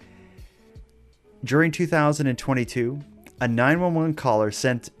 During 2022, a 911 caller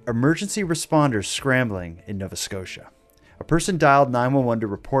sent emergency responders scrambling in Nova Scotia. A person dialed 911 to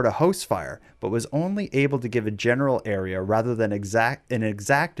report a house fire, but was only able to give a general area rather than an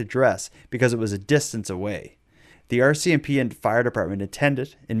exact address because it was a distance away. The RCMP and fire department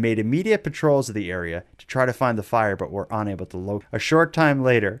attended and made immediate patrols of the area to try to find the fire, but were unable to locate. A short time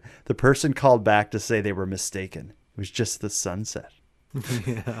later, the person called back to say they were mistaken. It was just the sunset.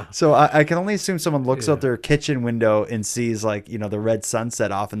 Yeah. So I can only assume someone looks out their kitchen window and sees the red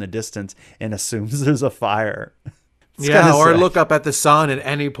sunset off in the distance and assumes there's a fire. Yeah, or look up at the sun at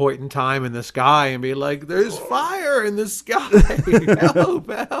any point in time in the sky and be like, there's fire in the sky.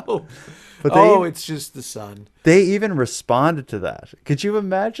 Help, help. But it's just the sun. They even responded to that. Could you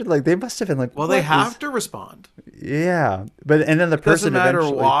imagine? They must have been like, well, they have to respond. Yeah. And then the person doesn't matter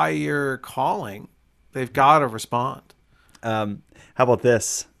eventually... why you're calling. They've got to respond. How about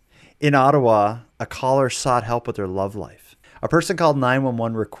this? In Ottawa, a caller sought help with their love life. A person called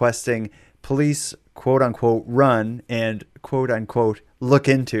 911 requesting police, quote unquote, run and, quote unquote, look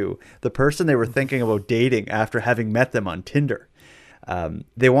into the person they were thinking about dating after having met them on Tinder.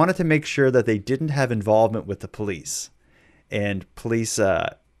 They wanted to make sure that they didn't have involvement with the police. And police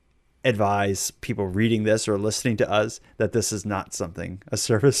advise people reading this or listening to us that this is not something a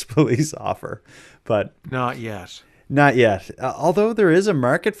service police offer. But not yet. Not yet. Although there is a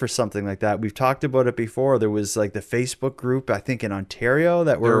market for something like that. We've talked about it before. There was like the Facebook group, I think in Ontario,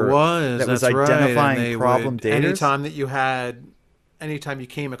 that was identifying problem daters. Anytime you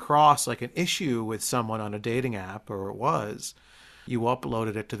came across like an issue with someone on a dating app, you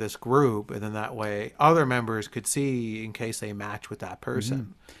uploaded it to this group, and then that way other members could see in case they match with that person.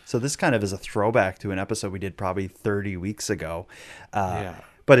 Mm-hmm. So this kind of is a throwback to an episode we did probably 30 weeks ago.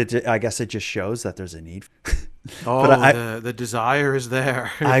 But I guess it just shows that there's a need. The desire is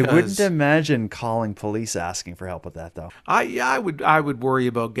there. I wouldn't imagine calling police asking for help with that, though. I would worry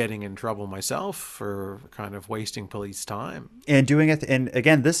about getting in trouble myself for kind of wasting police time and doing it. And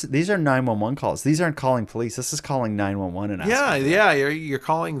again, these are 911 calls. These aren't calling police. This is calling 911 and asking. You're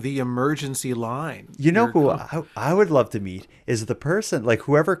calling the emergency line. You know who I would love to meet is the person, like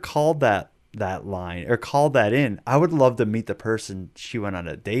whoever called that line or called that in. I would love to meet the person she went on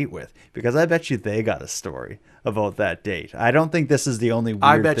a date with, because I bet you they got a story about that date. I don't think this is the only weird thing.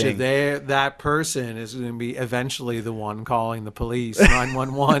 I bet you that person is going to be eventually the one calling the police,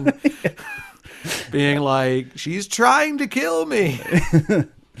 911, being like, she's trying to kill me.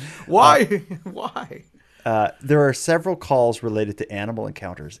 Why? Why? There are several calls related to animal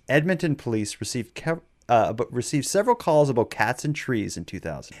encounters. Edmonton police received several calls about cats and trees in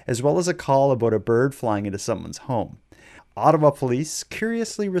 2000, as well as a call about a bird flying into someone's home. Ottawa police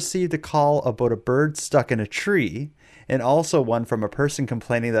curiously received a call about a bird stuck in a tree, and also one from a person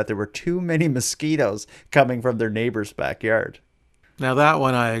complaining that there were too many mosquitoes coming from their neighbor's backyard. Now that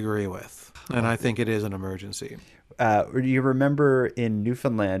one I agree with, and I think it is an emergency. You remember in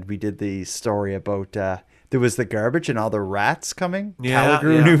Newfoundland, we did the story about there was the garbage and all the rats coming.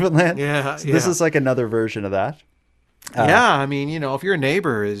 Calgary, Newfoundland. This is like another version of that. I mean, if your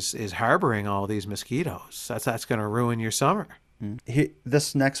neighbor is harboring all these mosquitoes, that's going to ruin your summer.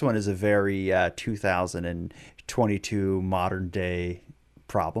 This next one is a very 2022 modern day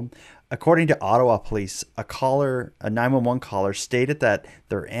problem. According to Ottawa police, a 911 caller stated that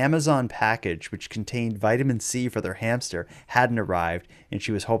their Amazon package, which contained vitamin C for their hamster, hadn't arrived, and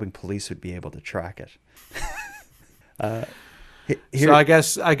she was hoping police would be able to track it. So I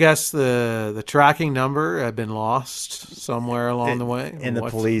guess the tracking number had been lost somewhere along the way, and the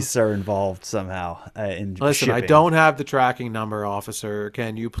police are involved somehow in Listen, shipping. I don't have the tracking number, officer.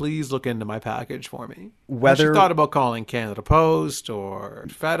 Can you please look into my package for me? Whether I thought about calling Canada Post or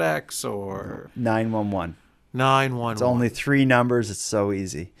FedEx or 911. 911. It's only 3 numbers. It's so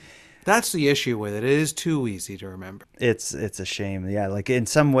easy. That's the issue with it. It is too easy to remember. It's a shame. Yeah, like in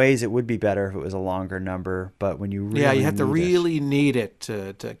some ways it would be better if it was a longer number, but when you really you have to really need it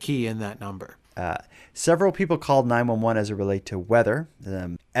to key in that number. Several people called 911 as it relates to weather.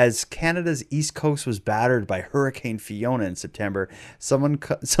 As Canada's east coast was battered by Hurricane Fiona in September, someone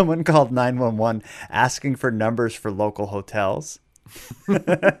called 911 asking for numbers for local hotels.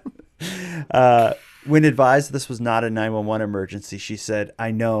 When advised this was not a 911 emergency, she said,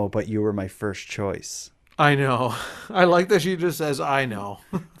 "I know, but you were my first choice." I know. I like that she just says, "I know."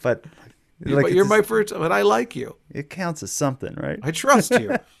 But you're my first, but I like you. It counts as something, right? I trust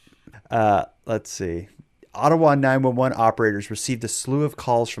you. Let's see. Ottawa 911 operators received a slew of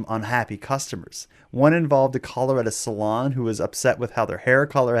calls from unhappy customers. One involved a caller at a salon who was upset with how their hair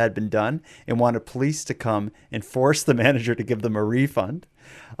color had been done and wanted police to come and force the manager to give them a refund.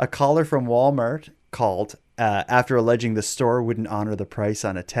 A caller from Walmart called after alleging the store wouldn't honor the price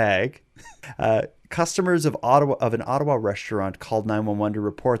on a tag. Customers of an Ottawa restaurant called 911 to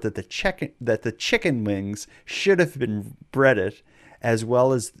report that the chicken wings should have been breaded, as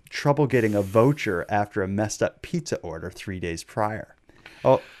well as trouble getting a voucher after a messed up pizza order 3 days prior.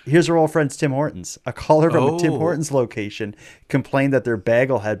 Oh, here's our old friends Tim Hortons. A caller from a Tim Hortons location complained that their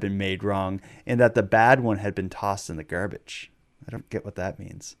bagel had been made wrong and that the bad one had been tossed in the garbage. I don't get what that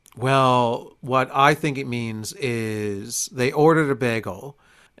means. Well, what I think it means is they ordered a bagel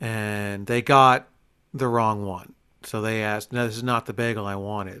and they got the wrong one. So they asked, "No, this is not the bagel I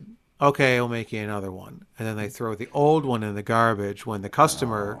wanted." "Okay, I'll make you another one." And then they throw the old one in the garbage when the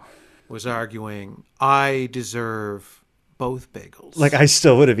customer was arguing, "I deserve both bagels." Like I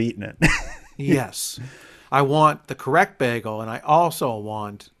still would have eaten it. Yes. I want the correct bagel and I also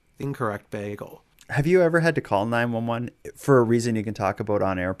want the incorrect bagel. Have you ever had to call 911 for a reason you can talk about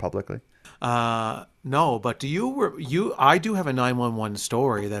on air publicly? No, but do you? I do have a 911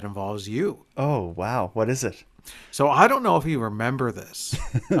 story that involves you. Oh, wow. What is it? So I don't know if you remember this,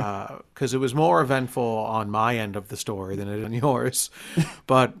 because it was more eventful on my end of the story than it is on yours.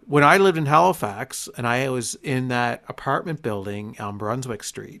 But when I lived in Halifax and I was in that apartment building on Brunswick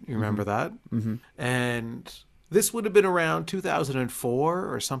Street, you remember that? Mm-hmm. And this would have been around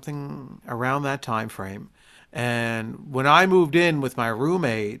 2004 or something around that time frame. And when I moved in with my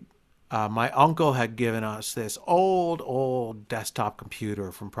roommate, my uncle had given us this old desktop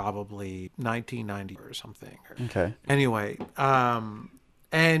computer from probably 1990 or something. Okay. Anyway,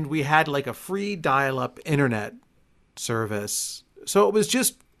 and we had like a free dial-up internet service. So it was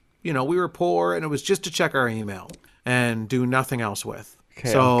just, we were poor, and it was just to check our email and do nothing else with.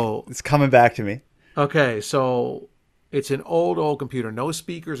 Okay, so it's coming back to me. Okay, so it's an old computer, no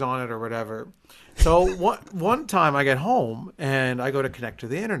speakers on it or whatever. So one time I get home and I go to connect to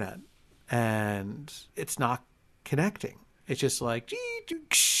the internet, and it's not connecting. It's just like,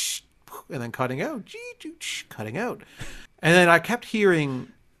 and then cutting out, cutting out. And then I kept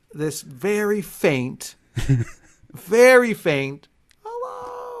hearing this very faint,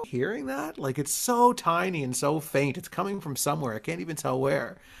 hello. Hearing that? Like, it's so tiny and so faint. It's coming from somewhere. I can't even tell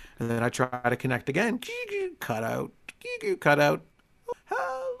where. And then I try to connect again. Cut out.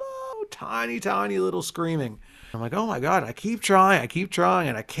 Hello. Tiny little screaming. I'm like, oh my God, I keep trying,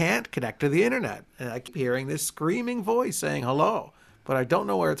 and I can't connect to the internet. And I keep hearing this screaming voice saying hello, but I don't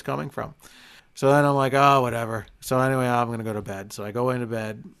know where it's coming from. So then I'm like, oh, whatever. So anyway, I'm going to go to bed. So I go into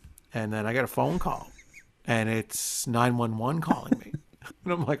bed, and then I get a phone call, and it's 911 calling me.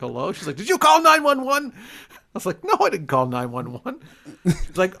 And I'm like, hello? She's like, did you call 911? I was like, no, I didn't call 911.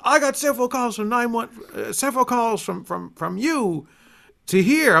 She's like, I got several calls from from you to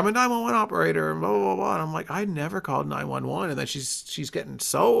here. I'm a 911 operator, and blah, blah, blah. And I'm like, I never called 911. And then she's getting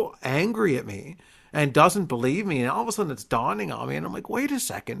so angry at me and doesn't believe me. And all of a sudden it's dawning on me. And I'm like, wait a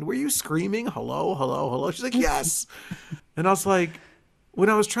second. Were you screaming, hello, hello, hello? She's like, yes. And I was like, when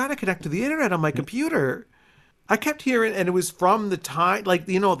I was trying to connect to the internet on my computer, I kept hearing, and it was from the time, like,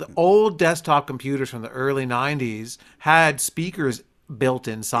 the old desktop computers from the early 90s had speakers built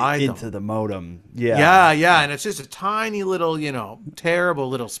inside into them. The modem. Yeah. And it's just a tiny little, terrible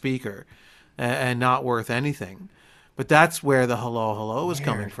little speaker and not worth anything. But that's where the hello is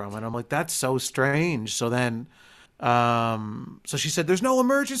coming from. And I'm like, that's so strange. So then, so she said, there's no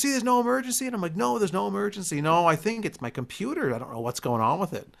emergency. And I'm like, no, there's no emergency. No, I think it's my computer. I don't know what's going on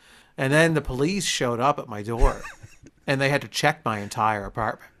with it. And then the police showed up at my door and they had to check my entire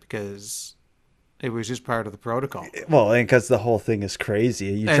apartment because it was just part of the protocol. Well, and because the whole thing is crazy.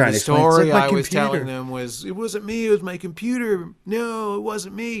 You're and trying the to explain, story like I was computer. telling them was, it wasn't me, it was my computer. No, it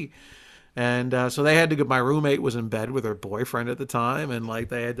wasn't me. And so they had to go, my roommate was in bed with her boyfriend at the time. And like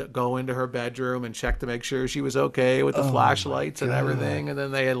they had to go into her bedroom and check to make sure she was okay with the flashlights and everything. And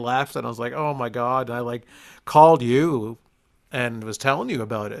then they had left and I was like, oh my God. And I like called you and was telling you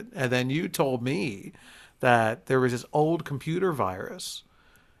about it. And then you told me that there was this old computer virus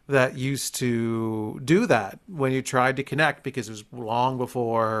that used to do that when you tried to connect, because it was long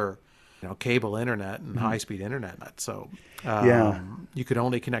before, cable internet and high-speed internet. So you could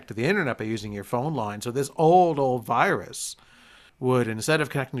only connect to the internet by using your phone line. So this old virus would, instead of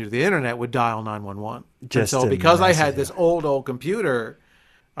connecting to the internet, would dial 911. Just and so because I had this old computer,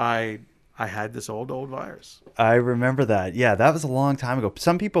 I had this old virus. I remember that. Yeah, that was a long time ago.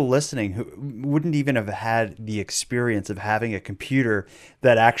 Some people listening who wouldn't even have had the experience of having a computer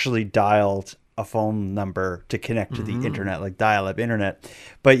that actually dialed a phone number to connect to the internet, like dial-up internet.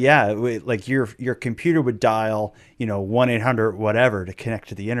 But yeah, like your computer would dial, 1-800 whatever to connect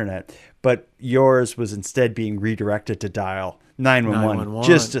to the internet. But yours was instead being redirected to dial 911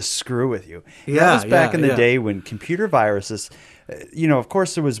 just to screw with you. Yeah, that was back in the day when computer viruses, of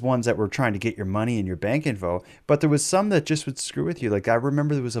course there was ones that were trying to get your money and your bank info, but there was some that just would screw with you. Like I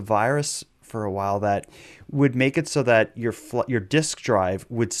remember there was a virus for a while that would make it so that your disk drive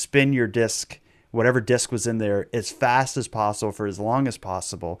would spin your disk, whatever disk was in there, as fast as possible for as long as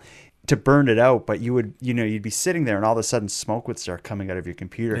possible to burn it out. But you would, you'd be sitting there and all of a sudden smoke would start coming out of your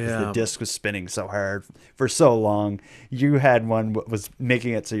computer because the disk was spinning so hard for so long. You had one that was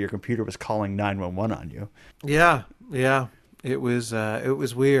making it so your computer was calling 911 on you. Yeah. It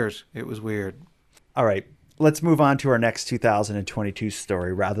was weird. It was weird. All right. Let's move on to our next 2022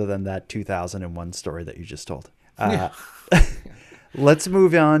 story rather than that 2001 story that you just told. Let's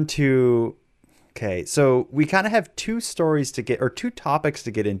move on to... Okay, so we kind of have two topics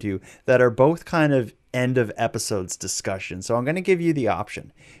to get into that are both kind of end of episodes discussion. So I'm going to give you the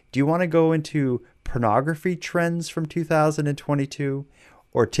option. Do you want to go into pornography trends from 2022,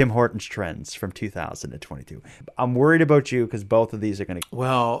 or Tim Hortons trends from 2022? I'm worried about you because both of these are going to...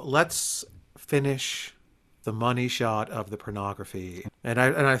 Well, let's finish the money shot of the pornography. And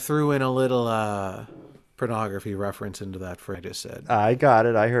I threw in a little pornography reference into that for I just said. I got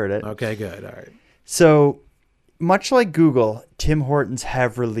it. I heard it. Okay, good. All right. So much like Google, Tim Hortons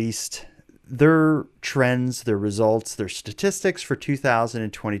have released their trends, their results, their statistics for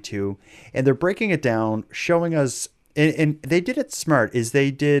 2022, and they're breaking it down, showing us, and they did it smart, is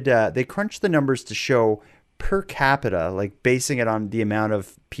they crunched the numbers to show per capita, like basing it on the amount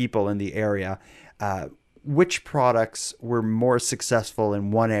of people in the area, which products were more successful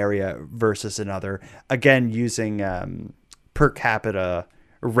in one area versus another, again, using per capita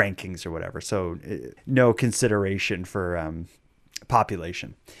rankings or whatever. So no consideration for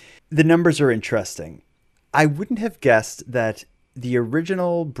population. The numbers are interesting. I wouldn't have guessed that the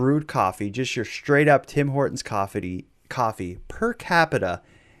original brewed coffee, just your straight up Tim Hortons coffee per capita,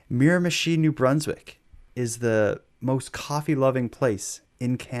 Miramichi, New Brunswick, is the most coffee loving place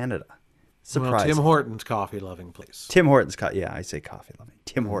in Canada. Surprising. Well, Tim Hortons coffee loving place. Tim Hortons, yeah, I say coffee loving.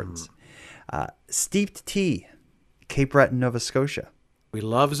 Tim Hortons. Steeped tea, Cape Breton, Nova Scotia. We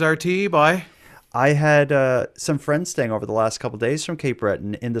loves our tea, boy. I had some friends staying over the last couple of days from Cape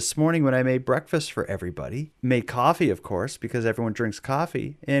Breton, and this morning when I made breakfast for everybody, made coffee, of course, because everyone drinks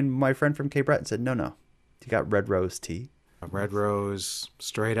coffee, and my friend from Cape Breton said, no, you got Red Rose tea. Red Rose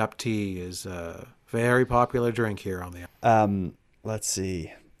straight up tea is a very popular drink here on the... Let's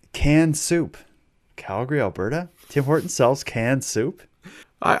see. Canned soup, Calgary, Alberta. Tim Hortons sells canned soup.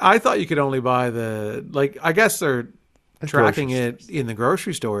 I thought you could only buy I guess they're tracking it in the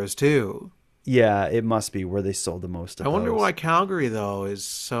grocery stores too. Yeah, it must be where they sold the most of I wonder those. why Calgary, though, is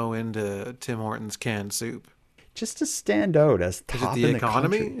so into Tim Hortons canned soup. Just to stand out as top in the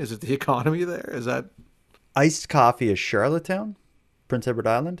economy? country. Is it the economy there? Is that... Iced coffee is Charlottetown, Prince Edward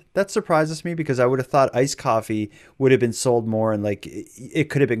Island. That surprises me because I would have thought iced coffee would have been sold more and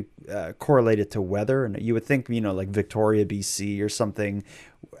it could have been correlated to weather. And you would think, like Victoria, BC or something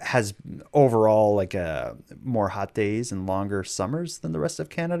has overall more hot days and longer summers than the rest of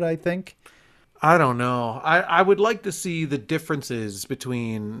Canada, I think. I don't know. I would like to see the differences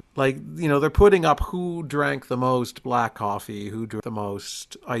between, they're putting up who drank the most black coffee, who drank the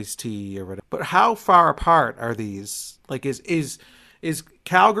most iced tea or whatever. But how far apart are these? Is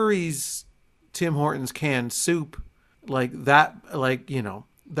Calgary's Tim Hortons canned soup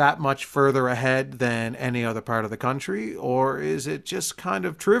that much further ahead than any other part of the country? Or is it just kind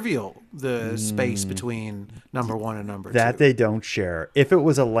of trivial, the space between number one and number two? That they don't share. If it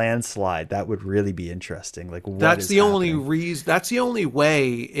was a landslide, that would really be interesting. That's the only reason. That's the only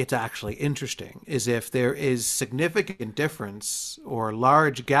way it's actually interesting, is if there is significant difference or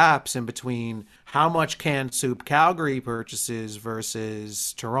large gaps in between how much canned soup Calgary purchases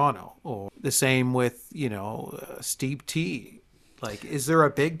versus Toronto, or the same with, steep tea. Is there a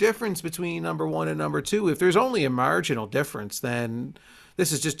big difference between number one and number two? If there's only a marginal difference, then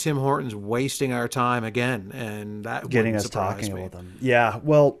this is just Tim Hortons wasting our time again, and that getting us talking about them. Yeah,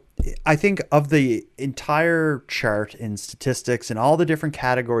 well, I think of the entire chart in statistics and all the different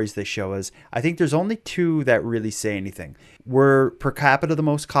categories they show us, I think there's only two that really say anything. Where per capita the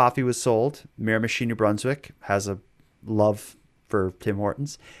most coffee was sold, Miramichi, New Brunswick has a love for Tim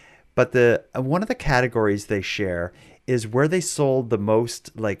Hortons, but one of the categories they share is where they sold the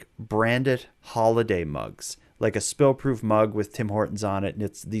most branded holiday mugs, like a spill-proof mug with Tim Hortons on it, and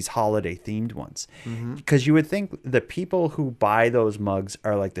it's these holiday themed ones. Because you would think the people who buy those mugs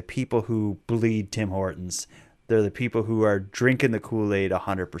are the people who bleed Tim Hortons. They're the people who are drinking the Kool-Aid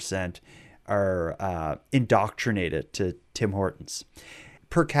 100%, are indoctrinated to Tim Hortons.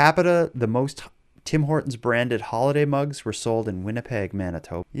 Per capita, the most Tim Hortons branded holiday mugs were sold in Winnipeg,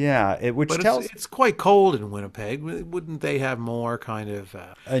 Manitoba. Yeah, it's quite cold in Winnipeg. Wouldn't they have more kind of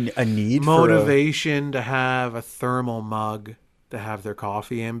a need motivation to have a thermal mug to have their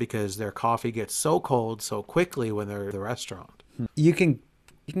coffee in, because their coffee gets so cold so quickly when they're at the restaurant? You can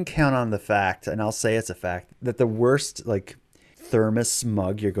count on the fact, and I'll say it's a fact, that the worst thermos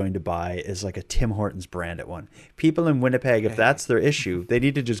mug you're going to buy is a Tim Hortons branded one. People in Winnipeg, if that's their issue, they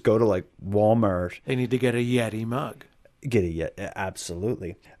need to just go to Walmart. They need to get a Yeti mug.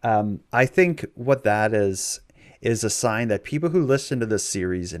 Absolutely. I think what that is a sign that people who listen to this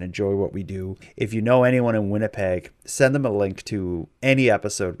series and enjoy what we do, if you know anyone in Winnipeg, send them a link to any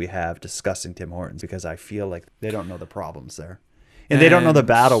episode we have discussing Tim Hortons, because I feel like they don't know the problems there. And they don't know the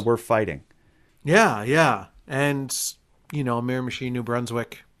battle we're fighting. Yeah. And Miramichi, New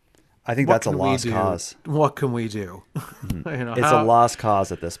Brunswick. I think that's a lost cause. What can we do? It's a lost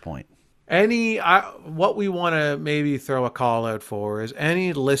cause at this point. What we want to maybe throw a call out for is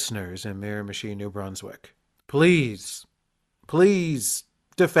any listeners in Miramichi, New Brunswick, please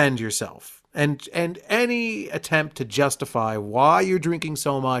defend yourself. And any attempt to justify why you're drinking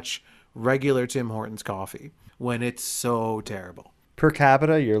so much regular Tim Hortons coffee when it's so terrible. Per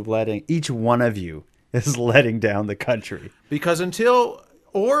capita, each one of you is letting down the country. Because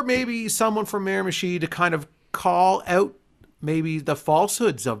or maybe someone from Miramichi to kind of call out maybe the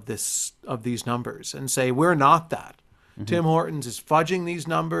falsehoods of these numbers and say, we're not that. Mm-hmm. Tim Hortons is fudging these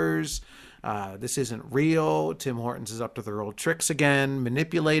numbers. This isn't real. Tim Hortons is up to their old tricks again,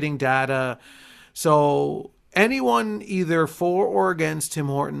 manipulating data. So anyone either for or against Tim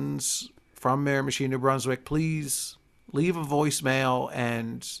Hortons from Miramichi, New Brunswick, please leave a voicemail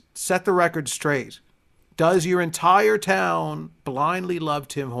and set the record straight. Does your entire town blindly love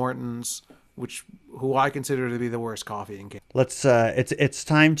Tim Hortons, who I consider to be the worst coffee in Canada? Let's. It's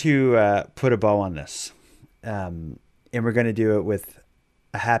time to put a bow on this, and we're going to do it with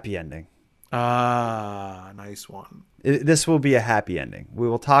a happy ending. Nice one. This will be a happy ending. We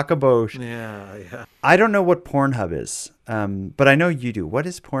will talk about. Yeah. I don't know what Pornhub is, but I know you do. What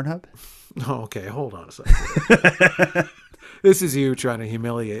is Pornhub? Okay, hold on a second. This is you trying to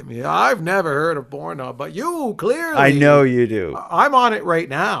humiliate me. I've never heard of Pornhub, but you clearly. I know you do. I'm on it right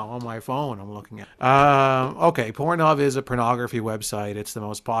now on my phone. I'm looking at. Okay, Pornhub is a pornography website. It's the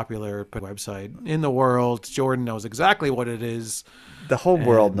most popular website in the world. Jordan knows exactly what it is. The whole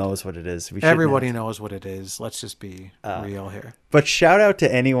world knows what it is. Everybody knows what it is. Let's just be real here. But shout out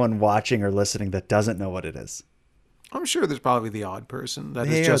to anyone watching or listening that doesn't know what it is. I'm sure there's probably the odd person that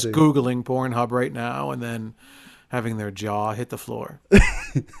is just Googling Pornhub right now and then having their jaw hit the floor.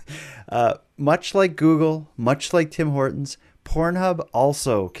 Much like Google, much like Tim Hortons, Pornhub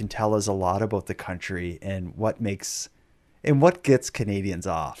also can tell us a lot about the country and what gets Canadians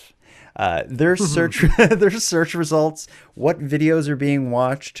off. Their search results, what videos are being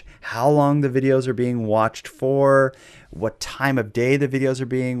watched, how long the videos are being watched for, what time of day the videos are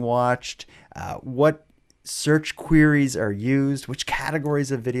being watched, what search queries are used, which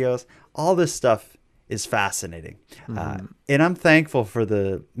categories of videos, all this stuff is fascinating. And I'm thankful for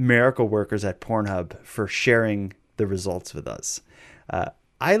the miracle workers at Pornhub for sharing the results with us.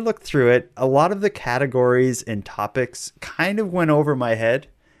 I looked through it. A lot of the categories and topics kind of went over my head,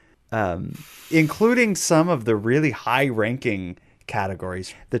 including some of the really high-ranking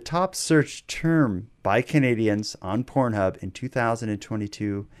categories. The top search term by Canadians on Pornhub in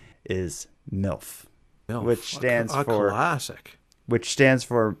 2022 is MILF, which stands for classic. Which stands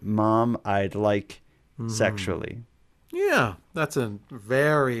for Mom I'd Like Sexually. Yeah, that's a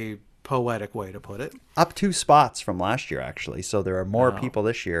very poetic way to put it. Up 2 spots from last year, actually. So there are more people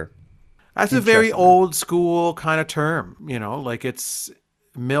this year. That's a very old school kind of term, like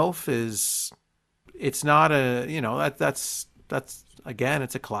MILF is, it's not a, that's again,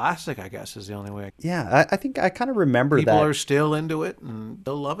 it's a classic, I guess, is the only way. Yeah, I think I kind of remember People that. are still into it and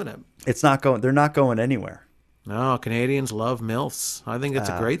still loving it. They're not going anywhere. No, Canadians love MILFs. I think it's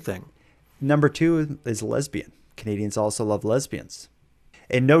a great thing. Number 2 is lesbian. Canadians also love lesbians.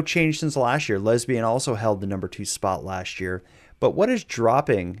 And no change since last year. Lesbian also held the number 2 spot last year. But what is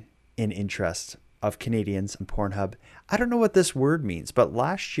dropping in interest of Canadians in Pornhub? I don't know what this word means, but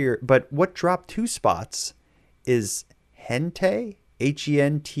what dropped 2 spots is hentai,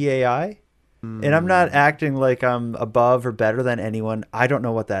 Hentai. And I'm not acting like I'm above or better than anyone. I don't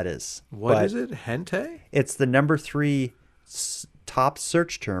know what that is. What is it? Hentai? It's the number 3 top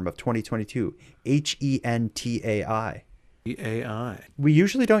search term of 2022. Hentai. We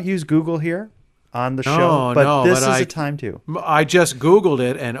usually don't use Google here on the show, but this is a time to. I just Googled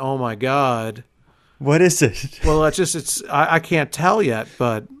it, and oh my God. What is it? Well, I can't tell yet,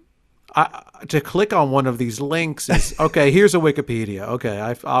 but to click on one of these links is, okay, here's a Wikipedia.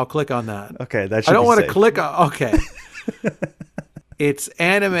 Okay, I'll click on that. Okay, that should I don't be want safe. to click on, okay. It's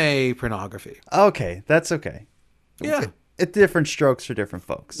anime pornography. Okay, that's okay. Yeah. It's different strokes for different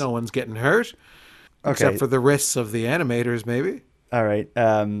folks. No one's getting hurt. Okay. Except for the wrists of the animators, maybe. All right.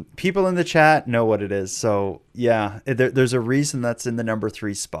 People in the chat know what it is. So, yeah, there's a reason that's in the number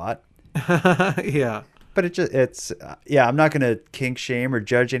 3 spot. Yeah. But I'm not going to kink shame or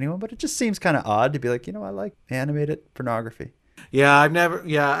judge anyone, but it just seems kind of odd to be like, I like animated pornography. Yeah,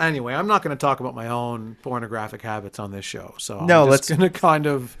 anyway, I'm not going to talk about my own pornographic habits on this show. So no, I'm just going to kind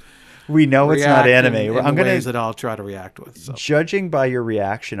of we know it's not anime. I'm going to that I'll try to react with. So. Judging by your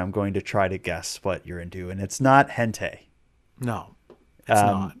reaction, I'm going to try to guess what you're into, and it's not hentai. No, it's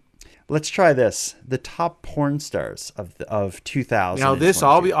not. Let's try this. The top porn stars of 2000. Now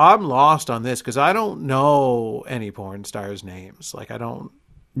I'm lost on this because I don't know any porn stars' names. Like I don't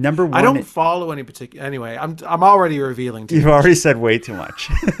Number one. I don't follow any particular. Anyway, I'm already revealing too You've much. already said way too much.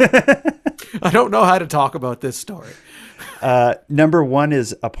 I don't know how to talk about this story. Number one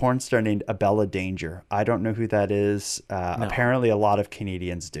is a porn star named Abella Danger. I don't know who that is. No. Apparently, a lot of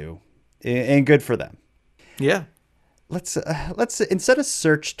Canadians do, and good for them. Yeah. Let's instead of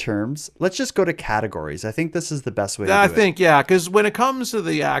search terms, let's just go to categories. I think this is the best way to do I it. think, yeah, because when it comes to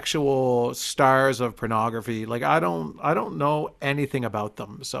the actual stars of pornography, like I don't know anything about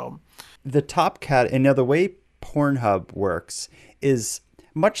them. So The top and now the way Pornhub works is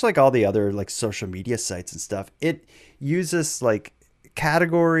much like all the other like social media sites and stuff. It uses like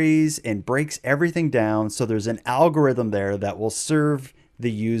categories and breaks everything down. So there's an algorithm there that will serve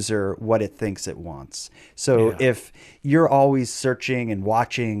the user what it thinks it wants. So if you're always searching and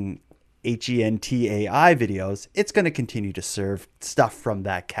watching HENTAI videos, it's going to continue to serve stuff from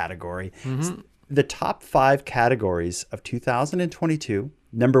that category. Mhm. The top 5 categories of 2022.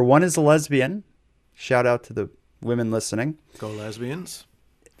 Number 1 is lesbian. Shout out to the women listening. Go lesbians.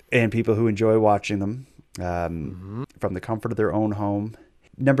 And people who enjoy watching them from the comfort of their own home.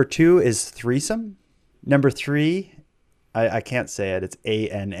 Number 2 is threesome. Number 3, I can't say it. It's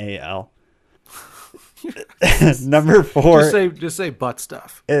ANAL. Number 4. Just say butt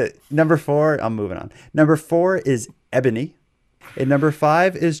stuff. Number 4, I'm moving on. Number 4 is ebony. And number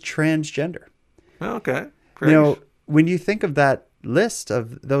 5 is transgender. Okay. You know, when you think of that list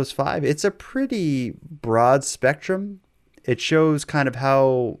of those 5, it's a pretty broad spectrum. It shows kind of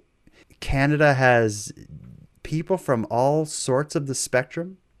how Canada has people from all sorts of the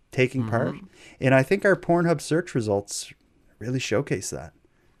spectrum taking part. And I think our Pornhub search results really showcase that.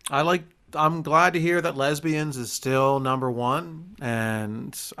 I'm glad to hear that lesbians is still number 1,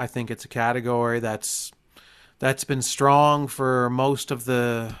 and I think it's a category that's been strong for most of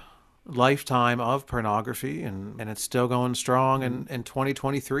the lifetime of pornography, and it's still going strong in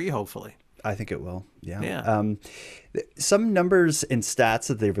 2023, hopefully. I think it will. Yeah. Yeah. Some numbers and stats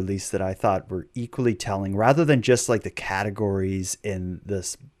that they released that I thought were equally telling, rather than just like the categories in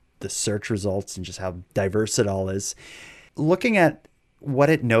the search results and just how diverse it all is. Looking at what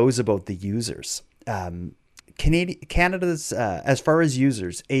it knows about the users. Canada's, as far as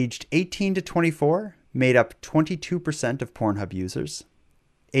users, aged 18 to 24 made up 22% of Pornhub users.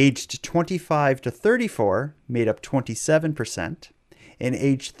 Aged 25 to 34 made up 27%. And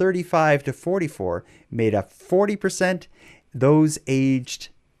aged 35 to 44 made up 40%. Those aged,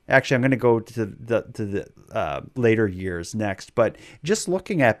 actually, I'm going to go to the later years next, but just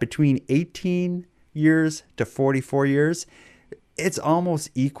looking at between 18 years to 44 years, it's almost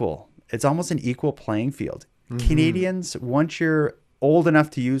equal. It's almost an equal playing field. Canadians, once you're old enough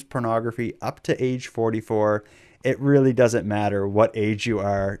to use pornography up to age 44, it really doesn't matter what age you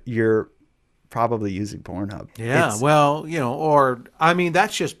are. You're probably using Pornhub. Yeah, that's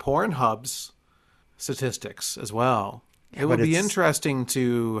just Pornhub's statistics as well. It would be interesting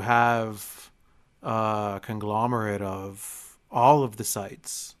to have a conglomerate of all of the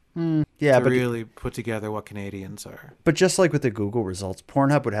sites to really put together what Canadians are. But just like with the Google results,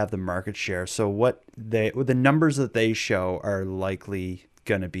 Pornhub would have the market share. So the numbers that they show are likely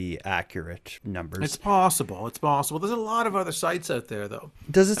going to be accurate numbers. It's possible. There's a lot of other sites out there, though.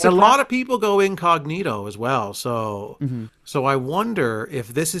 And a lot of people go incognito as well. So I wonder if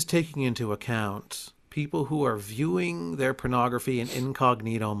this is taking into account people who are viewing their pornography in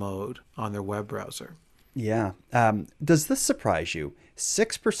incognito mode on their web browser. Yeah. Does this surprise you?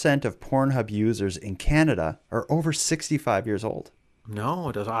 6% of Pornhub users in Canada are over 65 years old. No,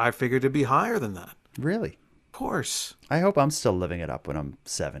 it does. I figured it'd be higher than that. Really? Of course. I hope I'm still living it up when I'm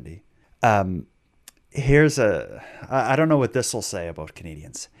 70. I don't know what this will say about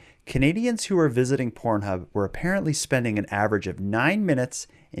Canadians. Canadians who are visiting Pornhub were apparently spending an average of 9 minutes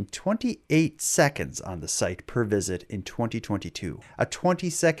and 28 seconds on the site per visit in 2022, a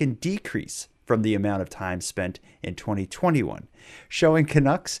 20-second decrease from the amount of time spent in 2021, showing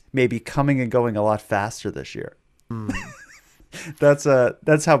Canucks may be coming and going a lot faster this year. That's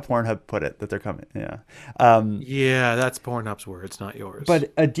how Pornhub put it, that they're coming. Yeah. Yeah, that's Pornhub's words, not yours.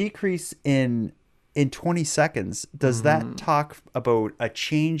 But a decrease in 20 seconds, does that talk about a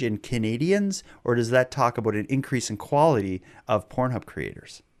change in Canadians, or does that talk about an increase in quality of Pornhub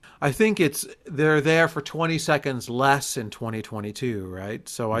creators? I think they're there for 20 seconds less in 2022, right?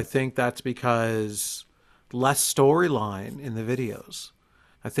 So I think that's because less storyline in the videos.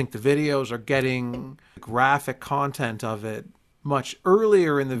 I think the videos are getting graphic content of it much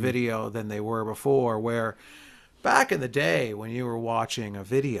earlier in the video than they were before, where back in the day when you were watching a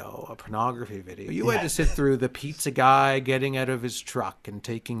video, a pornography video, you had to sit through the pizza guy getting out of his truck and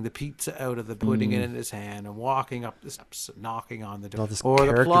taking the pizza out of the, putting it in his hand and walking up the steps and knocking on the door. Or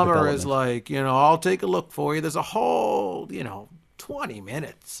the plumber is like, I'll take a look for you. There's a whole, 20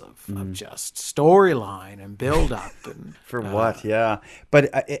 minutes of just storyline and build up and for what? Yeah. But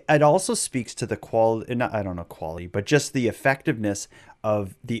it also speaks to the quality, I don't know quality, but just the effectiveness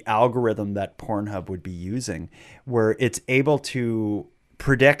of the algorithm that Pornhub would be using, where it's able to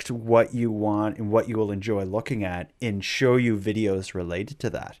predict what you want and what you will enjoy looking at and show you videos related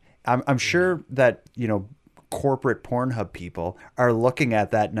to that. I'm sure that, corporate Pornhub people are looking at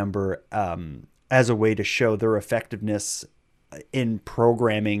that number as a way to show their effectiveness in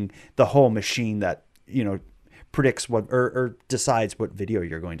programming the whole machine that, predicts what or decides what video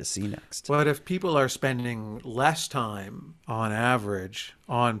you're going to see next. But if people are spending less time on average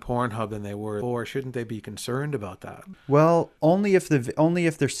on Pornhub than they were before, shouldn't they be concerned about that? Well, only if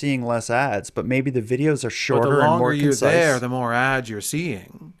they're seeing less ads, but maybe the videos are shorter and more concise. The longer you're there, the more ads you're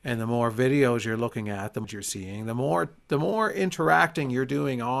seeing, and the more videos you're looking at, the more you're seeing, the more interacting you're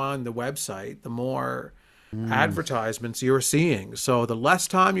doing on the website, the more advertisements you're seeing. So the less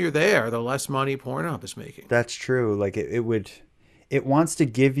time you're there, the less money Pornhub is making. That's true. Like it wants to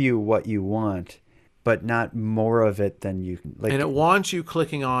give you what you want, but not more of it than you like. And it wants you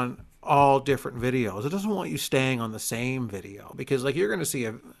clicking on all different videos. It doesn't want you staying on the same video, because you're going to see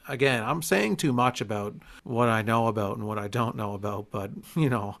again, I'm saying too much about what I know about and what I don't know about, but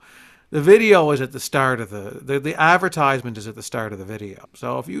the video is at the start of the advertisement is at the start of the video.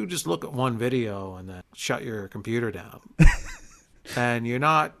 So if you just look at one video and then shut your computer down, and you're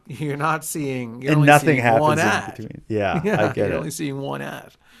not seeing, and nothing happens one in ad. between. Yeah, I get you're it. only seeing one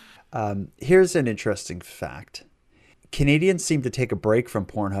ad. Here's an interesting fact. Canadians seem to take a break from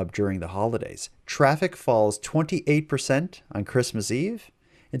Pornhub during the holidays. Traffic falls 28% on Christmas Eve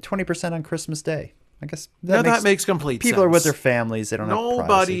and 20% on Christmas Day. I guess that makes complete sense. People are with their families. They don't have privacy.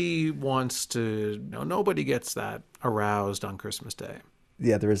 Nobody wants to, nobody gets that aroused on Christmas Day.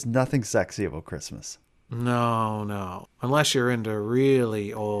 Yeah, there is nothing sexy about Christmas. No. Unless you're into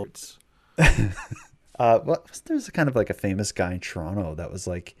really old. There's kind of a famous guy in Toronto that was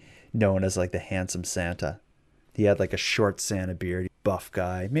known as the handsome Santa. He had a short Santa beard, buff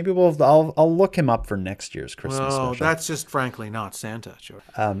guy. Maybe I'll look him up for next year's Christmas special. That's just frankly not Santa, sure.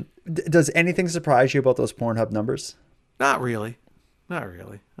 Does anything surprise you about those Pornhub numbers? Not really. I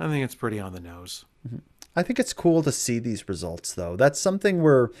think it's pretty on the nose. Mm-hmm. I think it's cool to see these results, though. That's something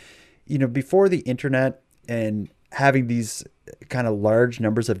where, before the internet and having these kind of large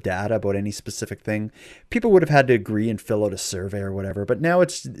numbers of data about any specific thing, people would have had to agree and fill out a survey or whatever. But now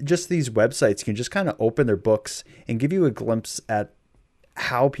it's just these websites can just kind of open their books and give you a glimpse at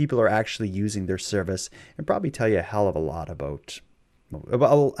how people are actually using their service, and probably tell you a hell of a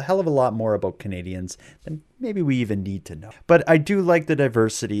lot more about Canadians than maybe we even need to know. But I do like the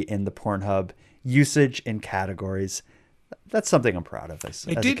diversity in the Pornhub usage and categories. That's something I'm proud of.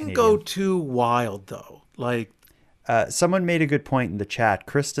 It didn't go too wild, though. Someone made a good point in the chat.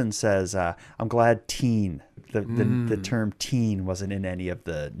 Kristen says, I'm glad teen, the term teen wasn't in any of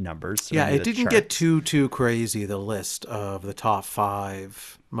the numbers. Yeah, it didn't get too crazy, the list of the top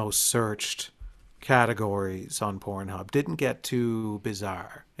 5 most searched categories on Pornhub. Didn't get too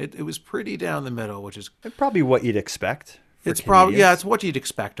bizarre. It was pretty down the middle, which is probably what you'd expect. It's what you'd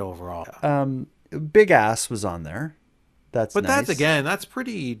expect overall. Big ass was on there. But nice. That's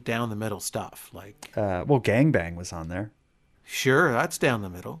pretty down the middle stuff. Gangbang was on there. Sure, that's down the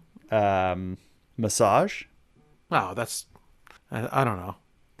middle. Massage? Oh, that's, I don't know.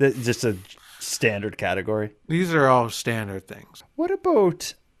 Just a standard category. These are all standard things. What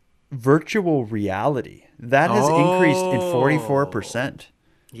about virtual reality? That has increased in 44%.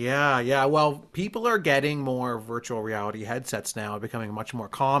 Yeah. Well, people are getting more virtual reality headsets now, becoming much more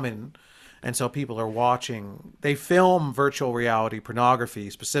common. And so people are watching, they film virtual reality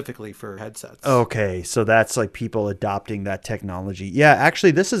pornography specifically for headsets. Okay, so that's people adopting that technology. Yeah,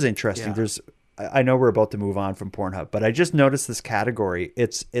 actually, this is interesting. Yeah. I know we're about to move on from Pornhub, but I just noticed this category.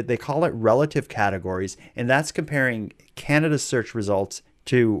 They call it relative categories, and that's comparing Canada's search results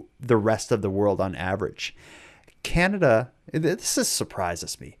to the rest of the world on average. Canada, this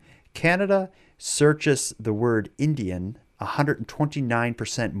surprises me. Canada searches the word Indian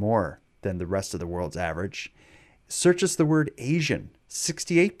 129% more than the rest of the world's average. Searches the word Asian,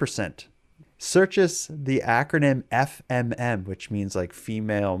 68%. Searches the acronym FMM, which means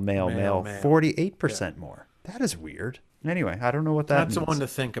female, male, 48% more. That is weird. Anyway, I don't know what that That's means. the one to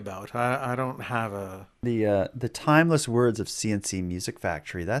think about. I don't have a... The timeless words of CNC Music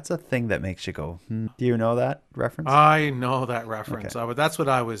Factory. That's a thing that makes you go, Do you know that reference? I know that reference. Okay. But that's what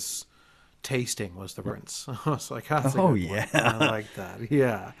I was tasting, was the reference. I was like, that's a good one. yeah. I like that.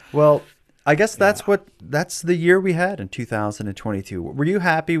 Yeah. Well, I guess that's the year we had in 2022. Were you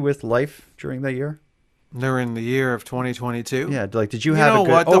happy with life during that year? During the year of 2022. Yeah, like did you have a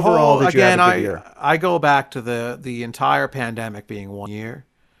good overall? Did you have a good year? I go back to the entire pandemic being 1 year,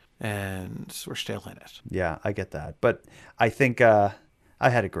 and we're still in it. Yeah, I get that, but I think I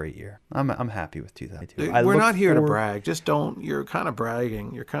had a great year. I'm happy with 2022. We're not here to brag. Just don't. You're kind of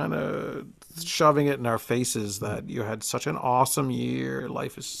bragging. You're kind of shoving it in our faces that you had such an awesome year.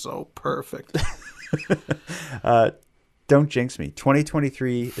 Life is so perfect. Don't jinx me.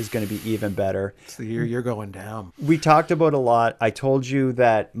 2023 is going to be even better. It's the year you're going down. We talked about a lot. I told you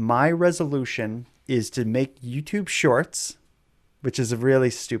that my resolution is to make YouTube shorts, which is a really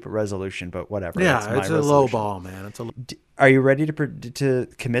stupid resolution, but whatever. Yeah, it's a low ball, man. Are you ready to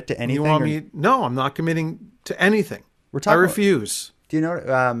commit to anything? You want me? No, I'm not committing to anything. I refuse. Do you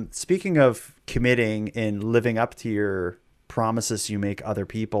know, speaking of committing and living up to your promises you make other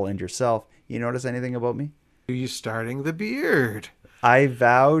people and yourself, you notice anything about me? Are you starting the beard? I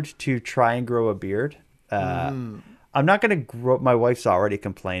vowed to try and grow a beard. I'm not going to grow. My wife's already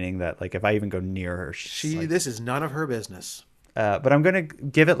complaining that like if I even go near her, this is none of her business. But I'm going to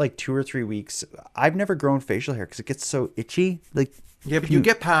give it like 2 or 3 weeks. I've never grown facial hair because it gets so itchy. Like, yeah, but you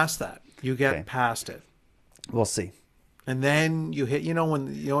get past that. You get past it. We'll see. And then you hit,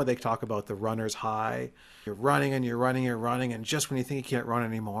 when they talk about the runner's high. You're running and you're running, and just when you think you can't run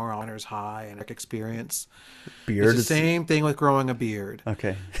anymore, runner's high and experience. Beard. It's the same thing with growing a beard.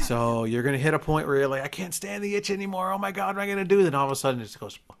 Okay. So you're going to hit a point where you're like, I can't stand the itch anymore. Oh my God, what am I going to do? Then all of a sudden it just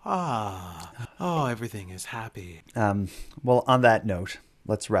goes, everything is happy. Well, on that note,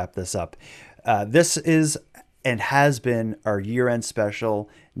 let's wrap this up. This is and has been our year-end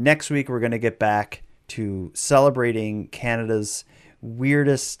special. Next week, we're going to get back to celebrating Canada's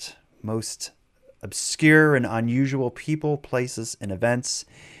weirdest, most obscure and unusual people, places, and events.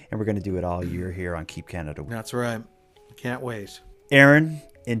 And we're going to do it all year here on Keep Canada Weird. That's right. Can't wait. Aaron,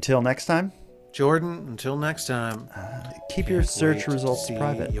 until next time. Jordan, until next time. Keep your search results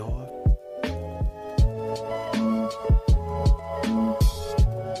private.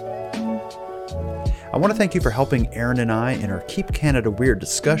 I want to thank you for helping Aaron and I in our Keep Canada Weird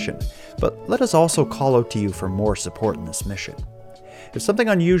discussion, but let us also call out to you for more support in this mission. If something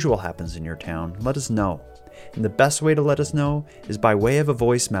unusual happens in your town, let us know. And the best way to let us know is by way of a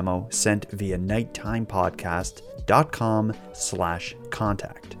voice memo sent via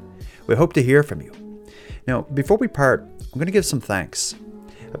nighttimepodcast.com/contact. We hope to hear from you. Now, before we part, I'm going to give some thanks.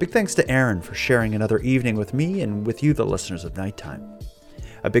 A big thanks to Aaron for sharing another evening with me and with you, the listeners of Nighttime.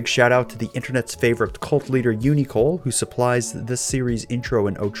 A big shout out to the internet's favorite cult leader, Unicole, who supplies this series' intro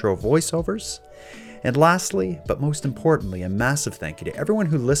and outro voiceovers. And lastly, but most importantly, a massive thank you to everyone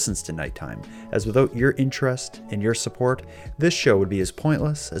who listens to Nighttime, as without your interest and your support, this show would be as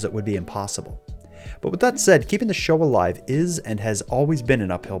pointless as it would be impossible. But with that said, keeping the show alive is and has always been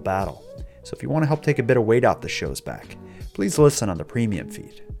an uphill battle. So if you want to help take a bit of weight off the show's back, please listen on the premium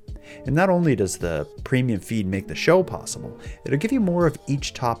feed. And not only does the premium feed make the show possible, it'll give you more of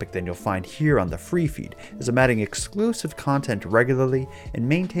each topic than you'll find here on the free feed, as I'm adding exclusive content regularly and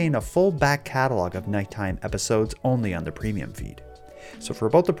maintain a full back catalog of Nighttime episodes only on the premium feed. So for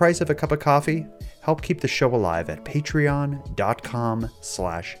about the price of a cup of coffee, help keep the show alive at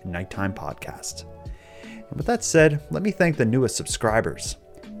patreon.com/nighttimepodcast. And with that said, let me thank the newest subscribers,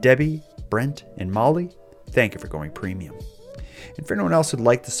 Debbie, Brent, and Molly. Thank you for going premium. And for anyone else who'd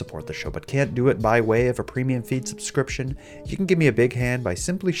like to support the show but can't do it by way of a premium feed subscription, you can give me a big hand by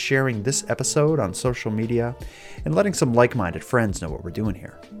simply sharing this episode on social media and letting some like-minded friends know what we're doing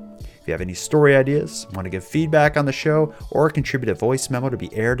here. If you have any story ideas, want to give feedback on the show, or contribute a voice memo to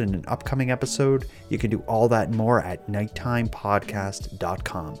be aired in an upcoming episode, you can do all that and more at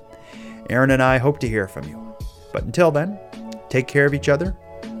nighttimepodcast.com. Aaron and I hope to hear from you. But until then, take care of each other,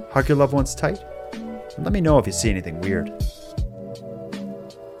 hug your loved ones tight, and let me know if you see anything weird.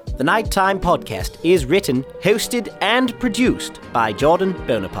 The Nighttime Podcast is written, hosted, and produced by Jordan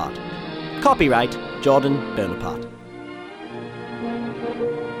Bonaparte. Copyright Jordan Bonaparte.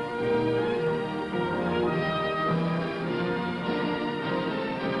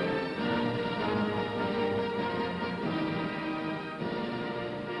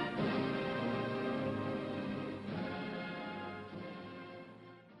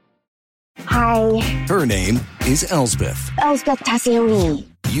 Hi. Her name is Elsbeth. Elsbeth Tassioni.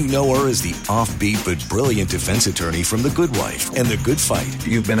 You know her as the offbeat but brilliant defense attorney from The Good Wife and The Good Fight.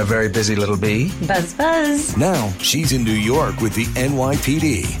 You've been a very busy little bee. Buzz, buzz. Now, she's in New York with the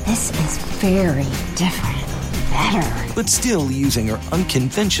NYPD. This is very different. Better. But still using her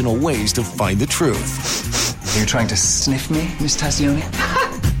unconventional ways to find the truth. Are you trying to sniff me, Miss Tassioni?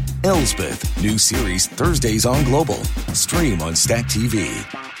 Elsbeth, new series Thursdays on Global. Stream on Stack TV.